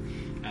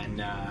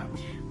 And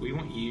we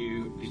want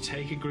you to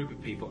take a group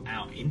of people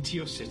out into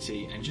your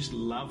city and just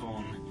love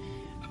on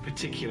a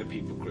particular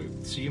people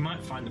group. So you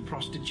might find the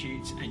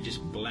prostitutes and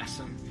just bless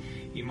them.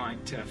 You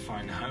might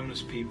find the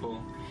homeless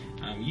people.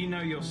 You know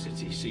your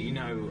city, so you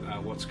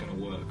know what's going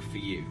to work for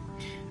you.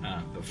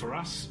 But for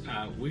us,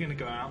 we're going to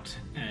go out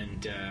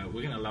and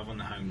we're going to love on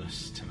the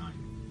homeless tonight.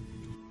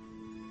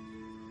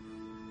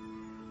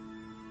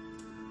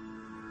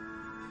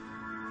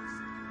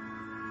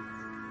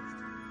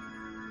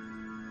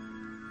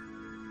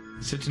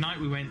 So tonight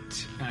we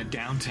went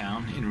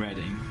downtown in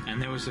Reading, and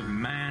there was a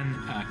man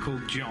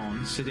called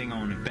John sitting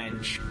on a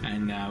bench,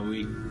 and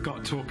we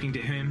got talking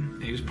to him.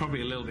 He was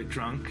probably a little bit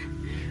drunk,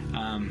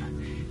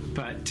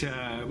 but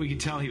we could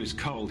tell he was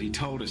cold. He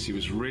told us he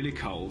was really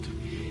cold,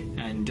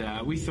 and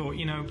we thought,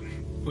 you know,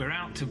 we're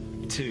out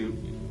to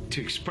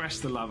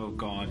express the love of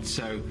God,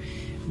 so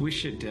we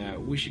should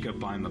go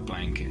buy him a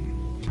blanket.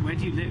 Where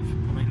do you live?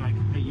 I mean, like,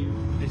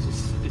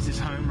 is this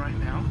home right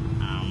now?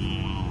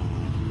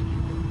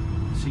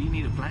 So you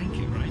need a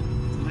blanket, right?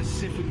 Let's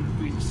see if we can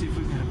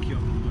hook you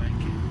up with a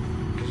blanket,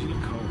 because you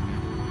look cold.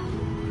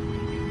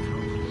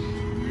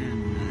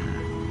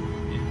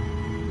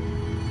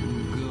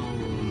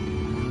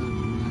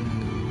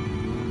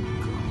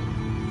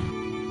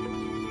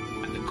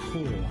 At the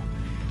core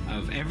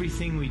of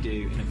everything we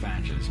do in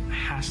evangelism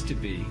has to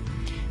be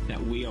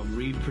that we are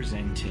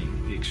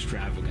representing the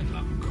extravagant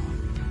love of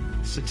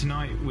God. So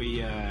tonight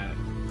we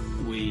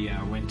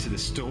went to the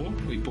store.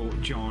 We bought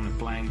John a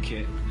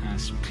blanket,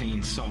 some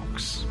clean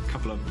socks, a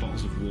couple of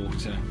bottles of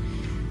water,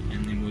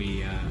 and then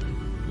we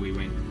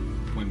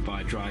went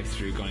by a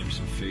drive-through, got him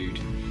some food,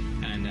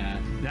 and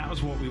that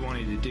was what we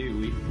wanted to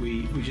do.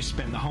 We just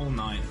spent the whole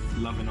night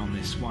loving on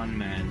this one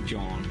man,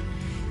 John,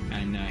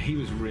 and he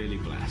was really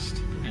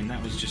blessed, and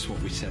that was just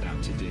what we set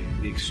out to do.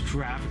 The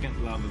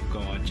extravagant love of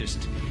God,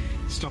 just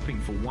stopping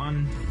for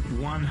one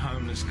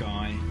homeless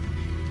guy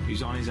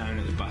who's on his own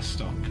at the bus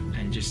stop,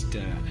 and just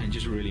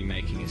really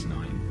making his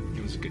night.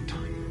 It was a good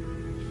time.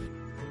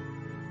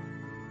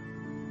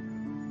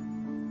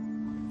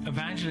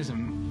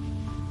 Evangelism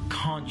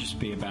can't just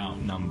be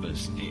about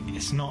numbers.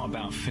 It's not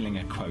about filling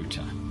a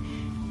quota.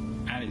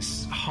 at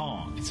its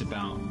heart, it's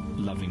about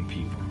loving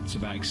people. It's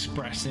about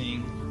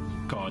expressing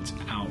God's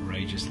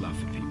outrageous love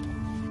for people.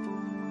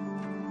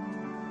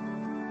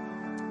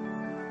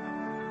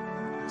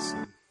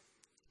 Awesome.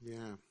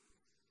 Yeah.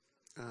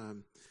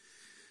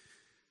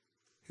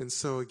 And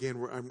so again,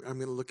 I'm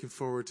looking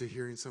forward to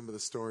hearing some of the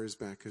stories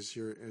back as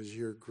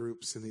your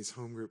groups and these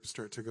home groups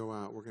start to go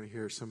out. We're going to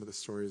hear some of the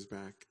stories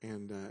back,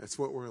 and it's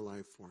what we're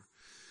alive for.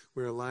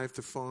 We're alive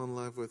to fall in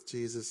love with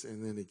Jesus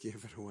and then to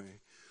give it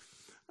away.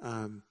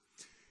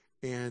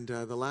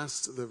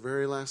 The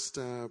very last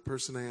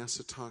person I asked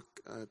to talk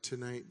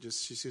tonight,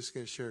 she's just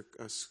going to share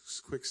a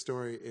quick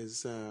story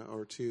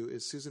or two,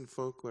 is Susan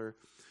Folkler.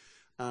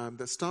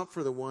 That stop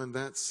for the one,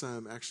 that's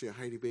actually a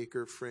Heidi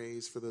Baker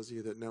phrase for those of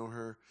you that know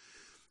her,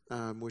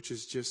 which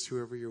is just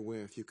whoever you're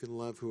with. You can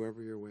love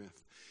whoever you're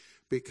with.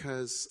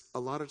 Because a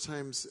lot of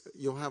times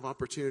you'll have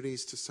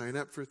opportunities to sign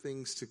up for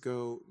things, to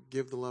go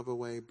give the love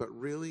away, but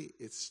really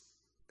it's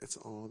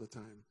all the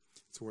time.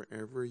 It's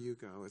wherever you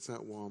go. It's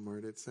at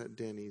Walmart. It's at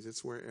Denny's.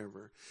 It's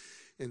wherever.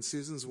 And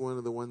Susan's one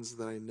of the ones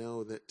that I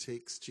know that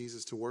takes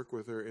Jesus to work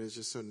with her and is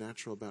just so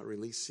natural about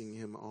releasing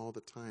him all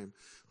the time.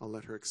 I'll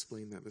let her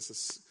explain that. This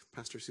is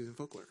Pastor Susan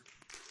Folkler.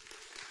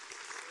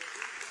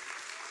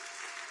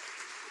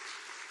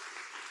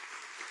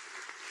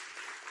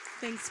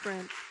 Thanks,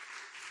 Brent.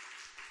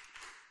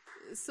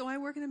 So I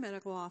work in a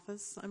medical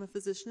office. I'm a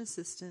physician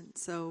assistant,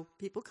 so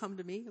people come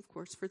to me, of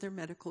course, for their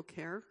medical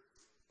care.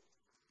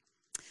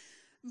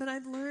 But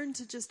I've learned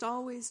to just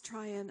always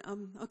try and,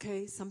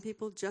 some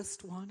people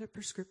just want a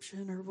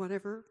prescription or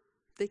whatever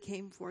they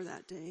came for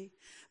that day.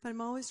 But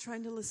I'm always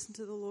trying to listen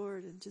to the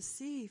Lord and just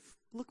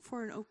look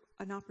for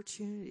an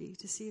opportunity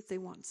to see if they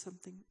want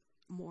something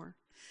more.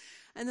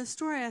 And the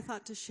story I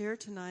thought to share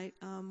tonight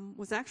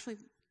was actually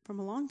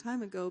from a long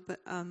time ago, but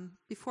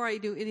before I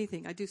do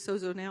anything, I do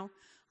sozo now.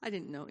 I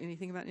didn't know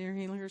anything about inner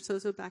healing or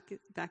sozo back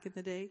in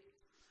the day.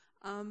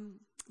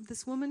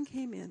 This woman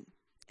came in,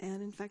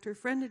 and in fact, her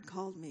friend had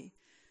called me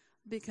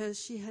because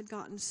she had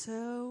gotten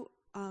so,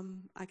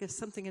 I guess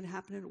something had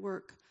happened at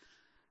work.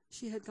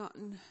 She had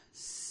gotten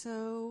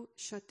so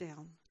shut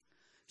down,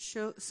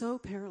 so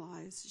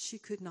paralyzed. She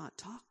could not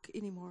talk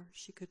anymore.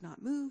 She could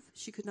not move.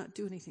 She could not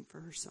do anything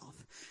for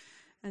herself.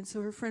 And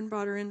so her friend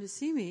brought her in to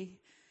see me.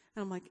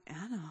 And I'm like,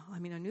 Anna, I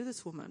knew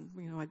this woman.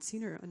 I'd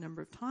seen her a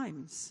number of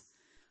times.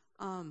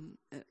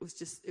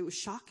 It was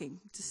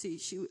shocking to see.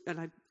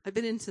 I've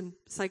been in some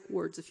psych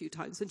wards a few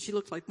times, and she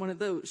looked like one of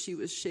those. She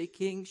was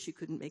shaking. She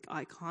couldn't make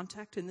eye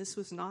contact, and this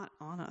was not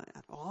Anna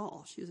at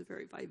all. She was a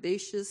very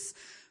vivacious,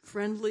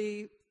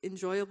 friendly,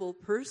 enjoyable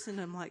person.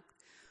 I'm like,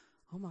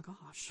 oh my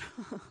gosh.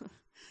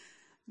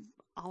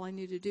 All I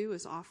knew to do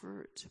was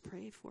offer to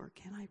pray for her.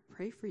 Can I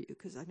pray for you?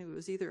 Because I knew it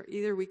was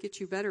either we get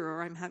you better,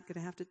 or I'm going to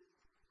have to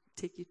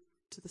take you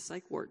to the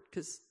psych ward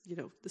because,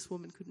 this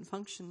woman couldn't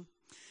function.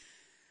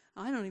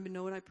 I don't even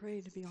know what I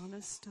prayed, to be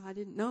honest. I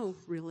didn't know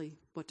really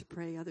what to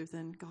pray other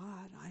than,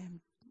 God,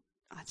 I'm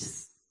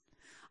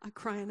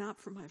crying out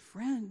for my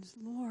friend.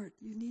 Lord,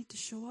 you need to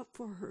show up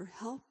for her.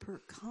 Help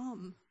her.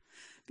 Come.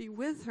 Be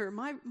with her.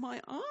 My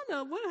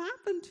Anna, what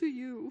happened to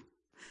you?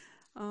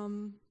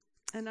 And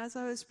as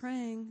I was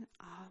praying,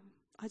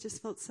 I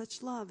just felt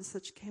such love,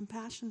 such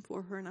compassion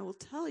for her. And I will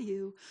tell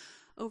you,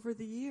 over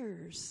the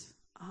years,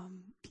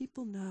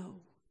 people know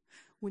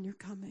when you're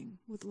coming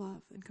with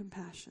love and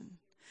compassion.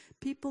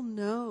 People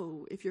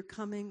know if you're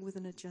coming with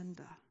an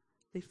agenda.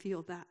 They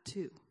feel that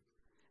too.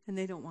 And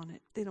they don't want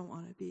it. They don't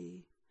want to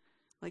be,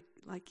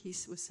 like he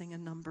was saying, a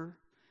number.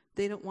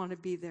 They don't want to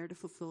be there to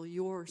fulfill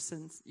your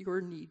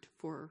need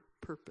for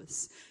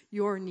purpose,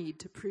 your need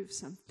to prove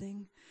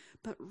something.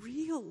 But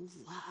real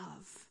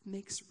love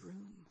makes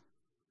room.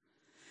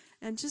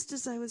 And just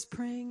as I was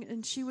praying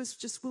and she was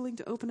just willing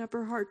to open up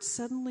her heart,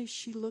 suddenly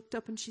she looked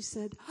up and she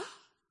said,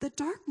 the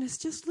darkness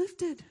just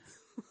lifted.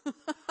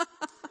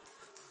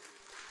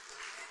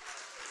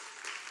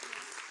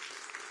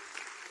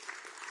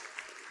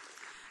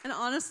 And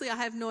honestly, I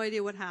have no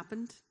idea what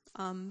happened,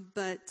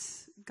 but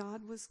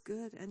God was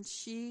good. And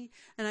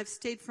I've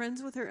stayed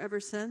friends with her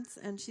ever since,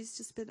 and she's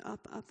just been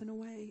up and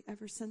away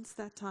ever since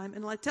that time.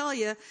 And I tell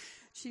you,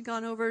 she'd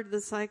gone over to the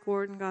psych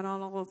ward and got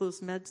on all of those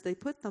meds they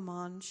put them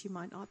on. She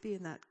might not be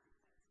in that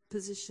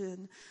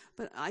position,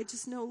 but I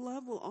just know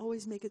love will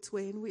always make its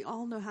way, and we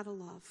all know how to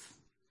love.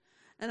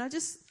 And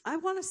I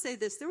want to say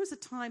this. There was a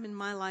time in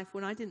my life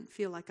when I didn't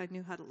feel like I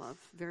knew how to love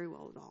very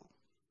well at all.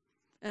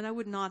 And I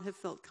would not have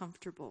felt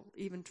comfortable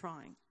even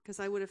trying, because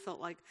I would have felt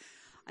like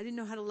I didn't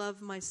know how to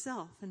love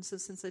myself. And so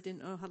since I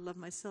didn't know how to love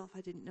myself, I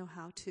didn't know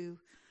how to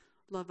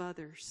love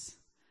others.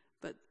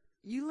 But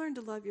you learn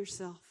to love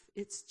yourself.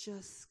 It's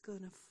just going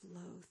to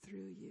flow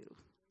through you.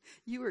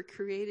 You were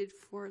created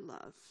for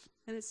love.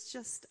 And it's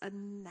just a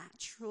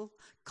natural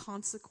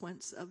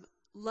consequence of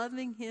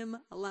loving him,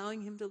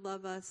 allowing him to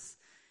love us.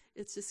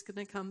 It's just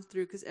going to come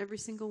through because every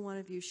single one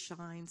of you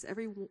shines.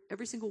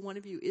 Every single one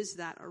of you is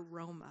that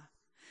aroma.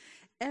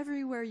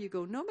 Everywhere you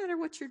go, no matter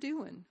what you're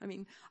doing.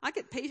 I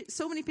get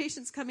so many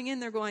patients coming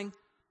in, they're going,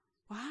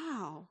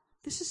 wow,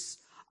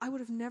 I would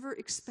have never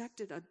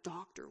expected a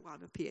doctor, well,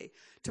 I'm a PA,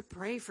 to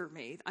pray for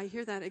me. I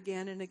hear that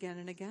again and again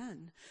and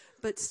again.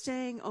 But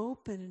staying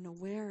open and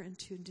aware and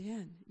tuned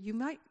in, you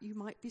might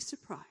be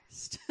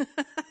surprised.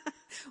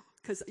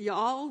 Because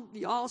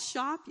y'all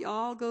shop,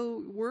 y'all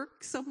go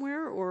work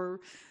somewhere, or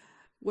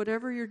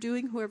whatever you're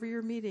doing, whoever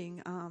you're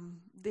meeting,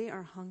 they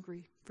are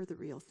hungry for the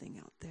real thing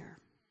out there.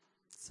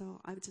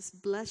 So I would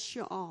just bless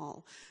you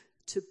all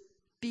to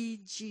be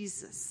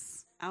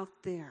Jesus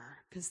out there,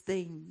 because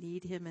they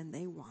need him and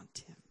they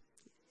want him.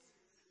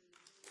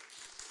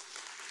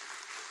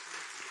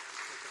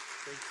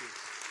 Thank you.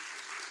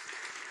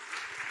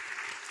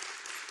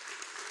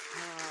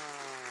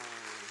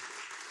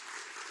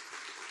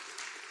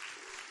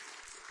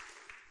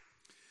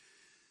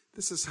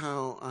 This is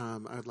how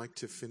I'd like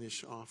to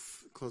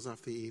close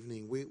off the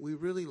evening. We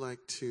really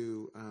like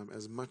to,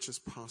 as much as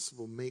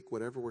possible, make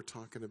whatever we're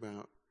talking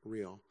about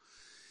real.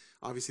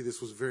 Obviously,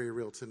 this was very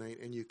real tonight,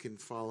 and you can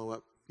follow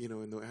up,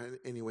 in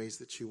any ways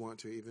that you want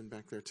to, even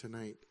back there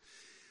tonight.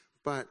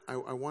 But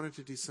I wanted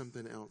to do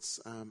something else.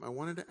 I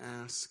wanted to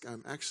ask,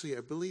 actually,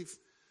 I believe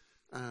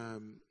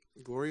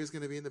Gloria is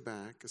going to be in the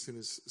back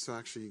so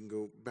actually you can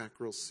go back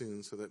real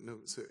soon so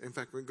in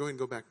fact, we're going to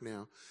go back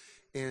now.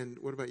 And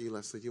what about you,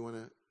 Leslie? Do you want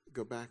to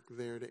go back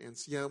there to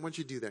answer? Yeah, I want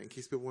you to do that in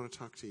case people want to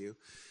talk to you.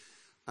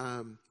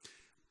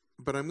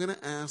 But I'm going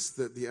to ask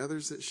that the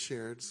others that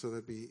shared, so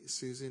that'd be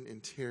Susan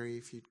and Terry,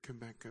 if you'd come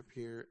back up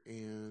here.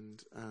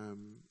 And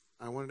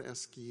I wanted to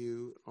ask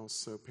you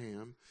also,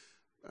 Pam.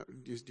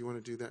 Do you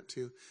want to do that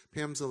too?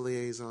 Pam's a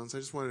liaison, so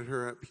I just wanted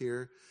her up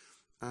here.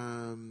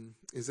 Am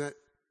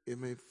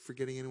I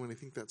forgetting anyone? I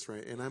think that's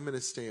right. And I'm going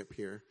to stay up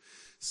here.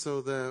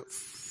 So the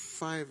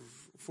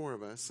four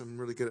of us, I'm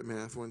really good at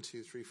math. 1,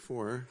 2, 3,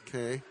 4.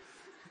 Okay.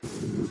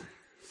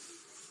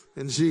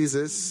 And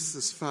Jesus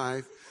is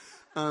 5.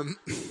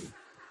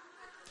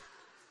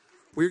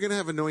 We're going to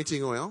have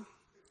anointing oil.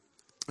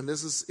 And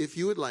this is, if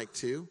you would like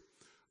to,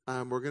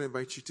 we're going to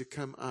invite you to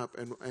come up.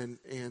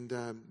 And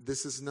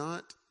this is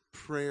not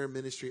prayer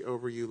ministry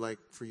over you, like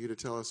for you to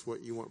tell us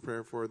what you want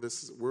prayer for.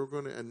 We're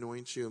going to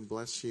anoint you and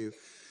bless you.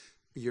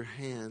 Your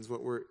hands,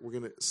 we're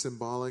going to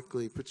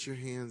symbolically put your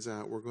hands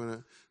out. We're going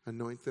to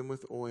anoint them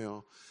with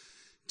oil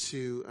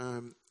to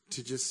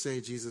just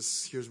say,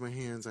 Jesus, here's my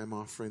hands. I'm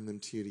offering them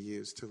to you to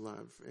use, to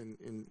love.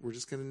 And we're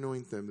just going to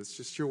anoint them. It's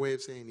just your way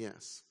of saying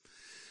yes.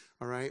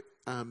 All right.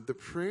 The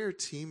prayer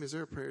team, is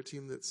there a prayer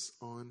team that's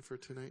on for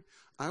tonight?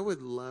 I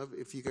would love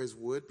if you guys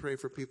would pray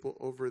for people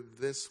over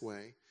this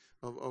way,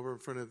 over in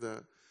front of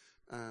the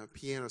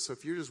piano. So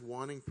if you're just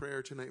wanting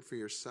prayer tonight for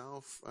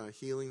yourself,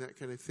 healing, that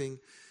kind of thing,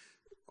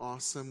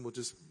 awesome. We'll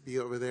just be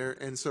over there.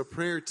 And so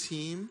prayer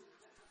team,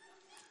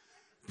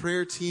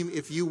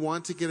 if you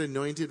want to get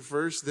anointed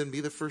first, then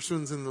be the first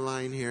ones in the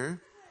line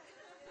here.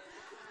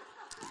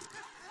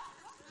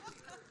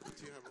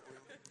 Do you have oil?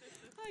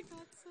 I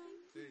got some.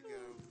 There you go.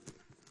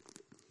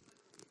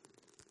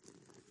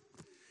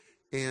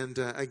 And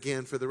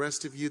again, for the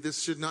rest of you, this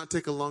should not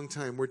take a long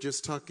time. We're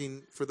just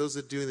talking, for those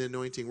that do the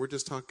anointing, we're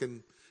just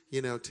talking,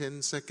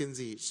 10 seconds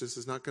each. This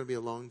is not going to be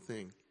a long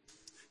thing.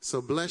 So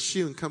bless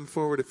you and come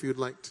forward if you'd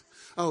like to.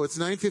 Oh, it's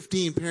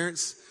 9:15.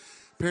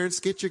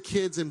 Parents, get your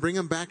kids and bring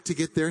them back to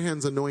get their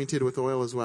hands anointed with oil as well.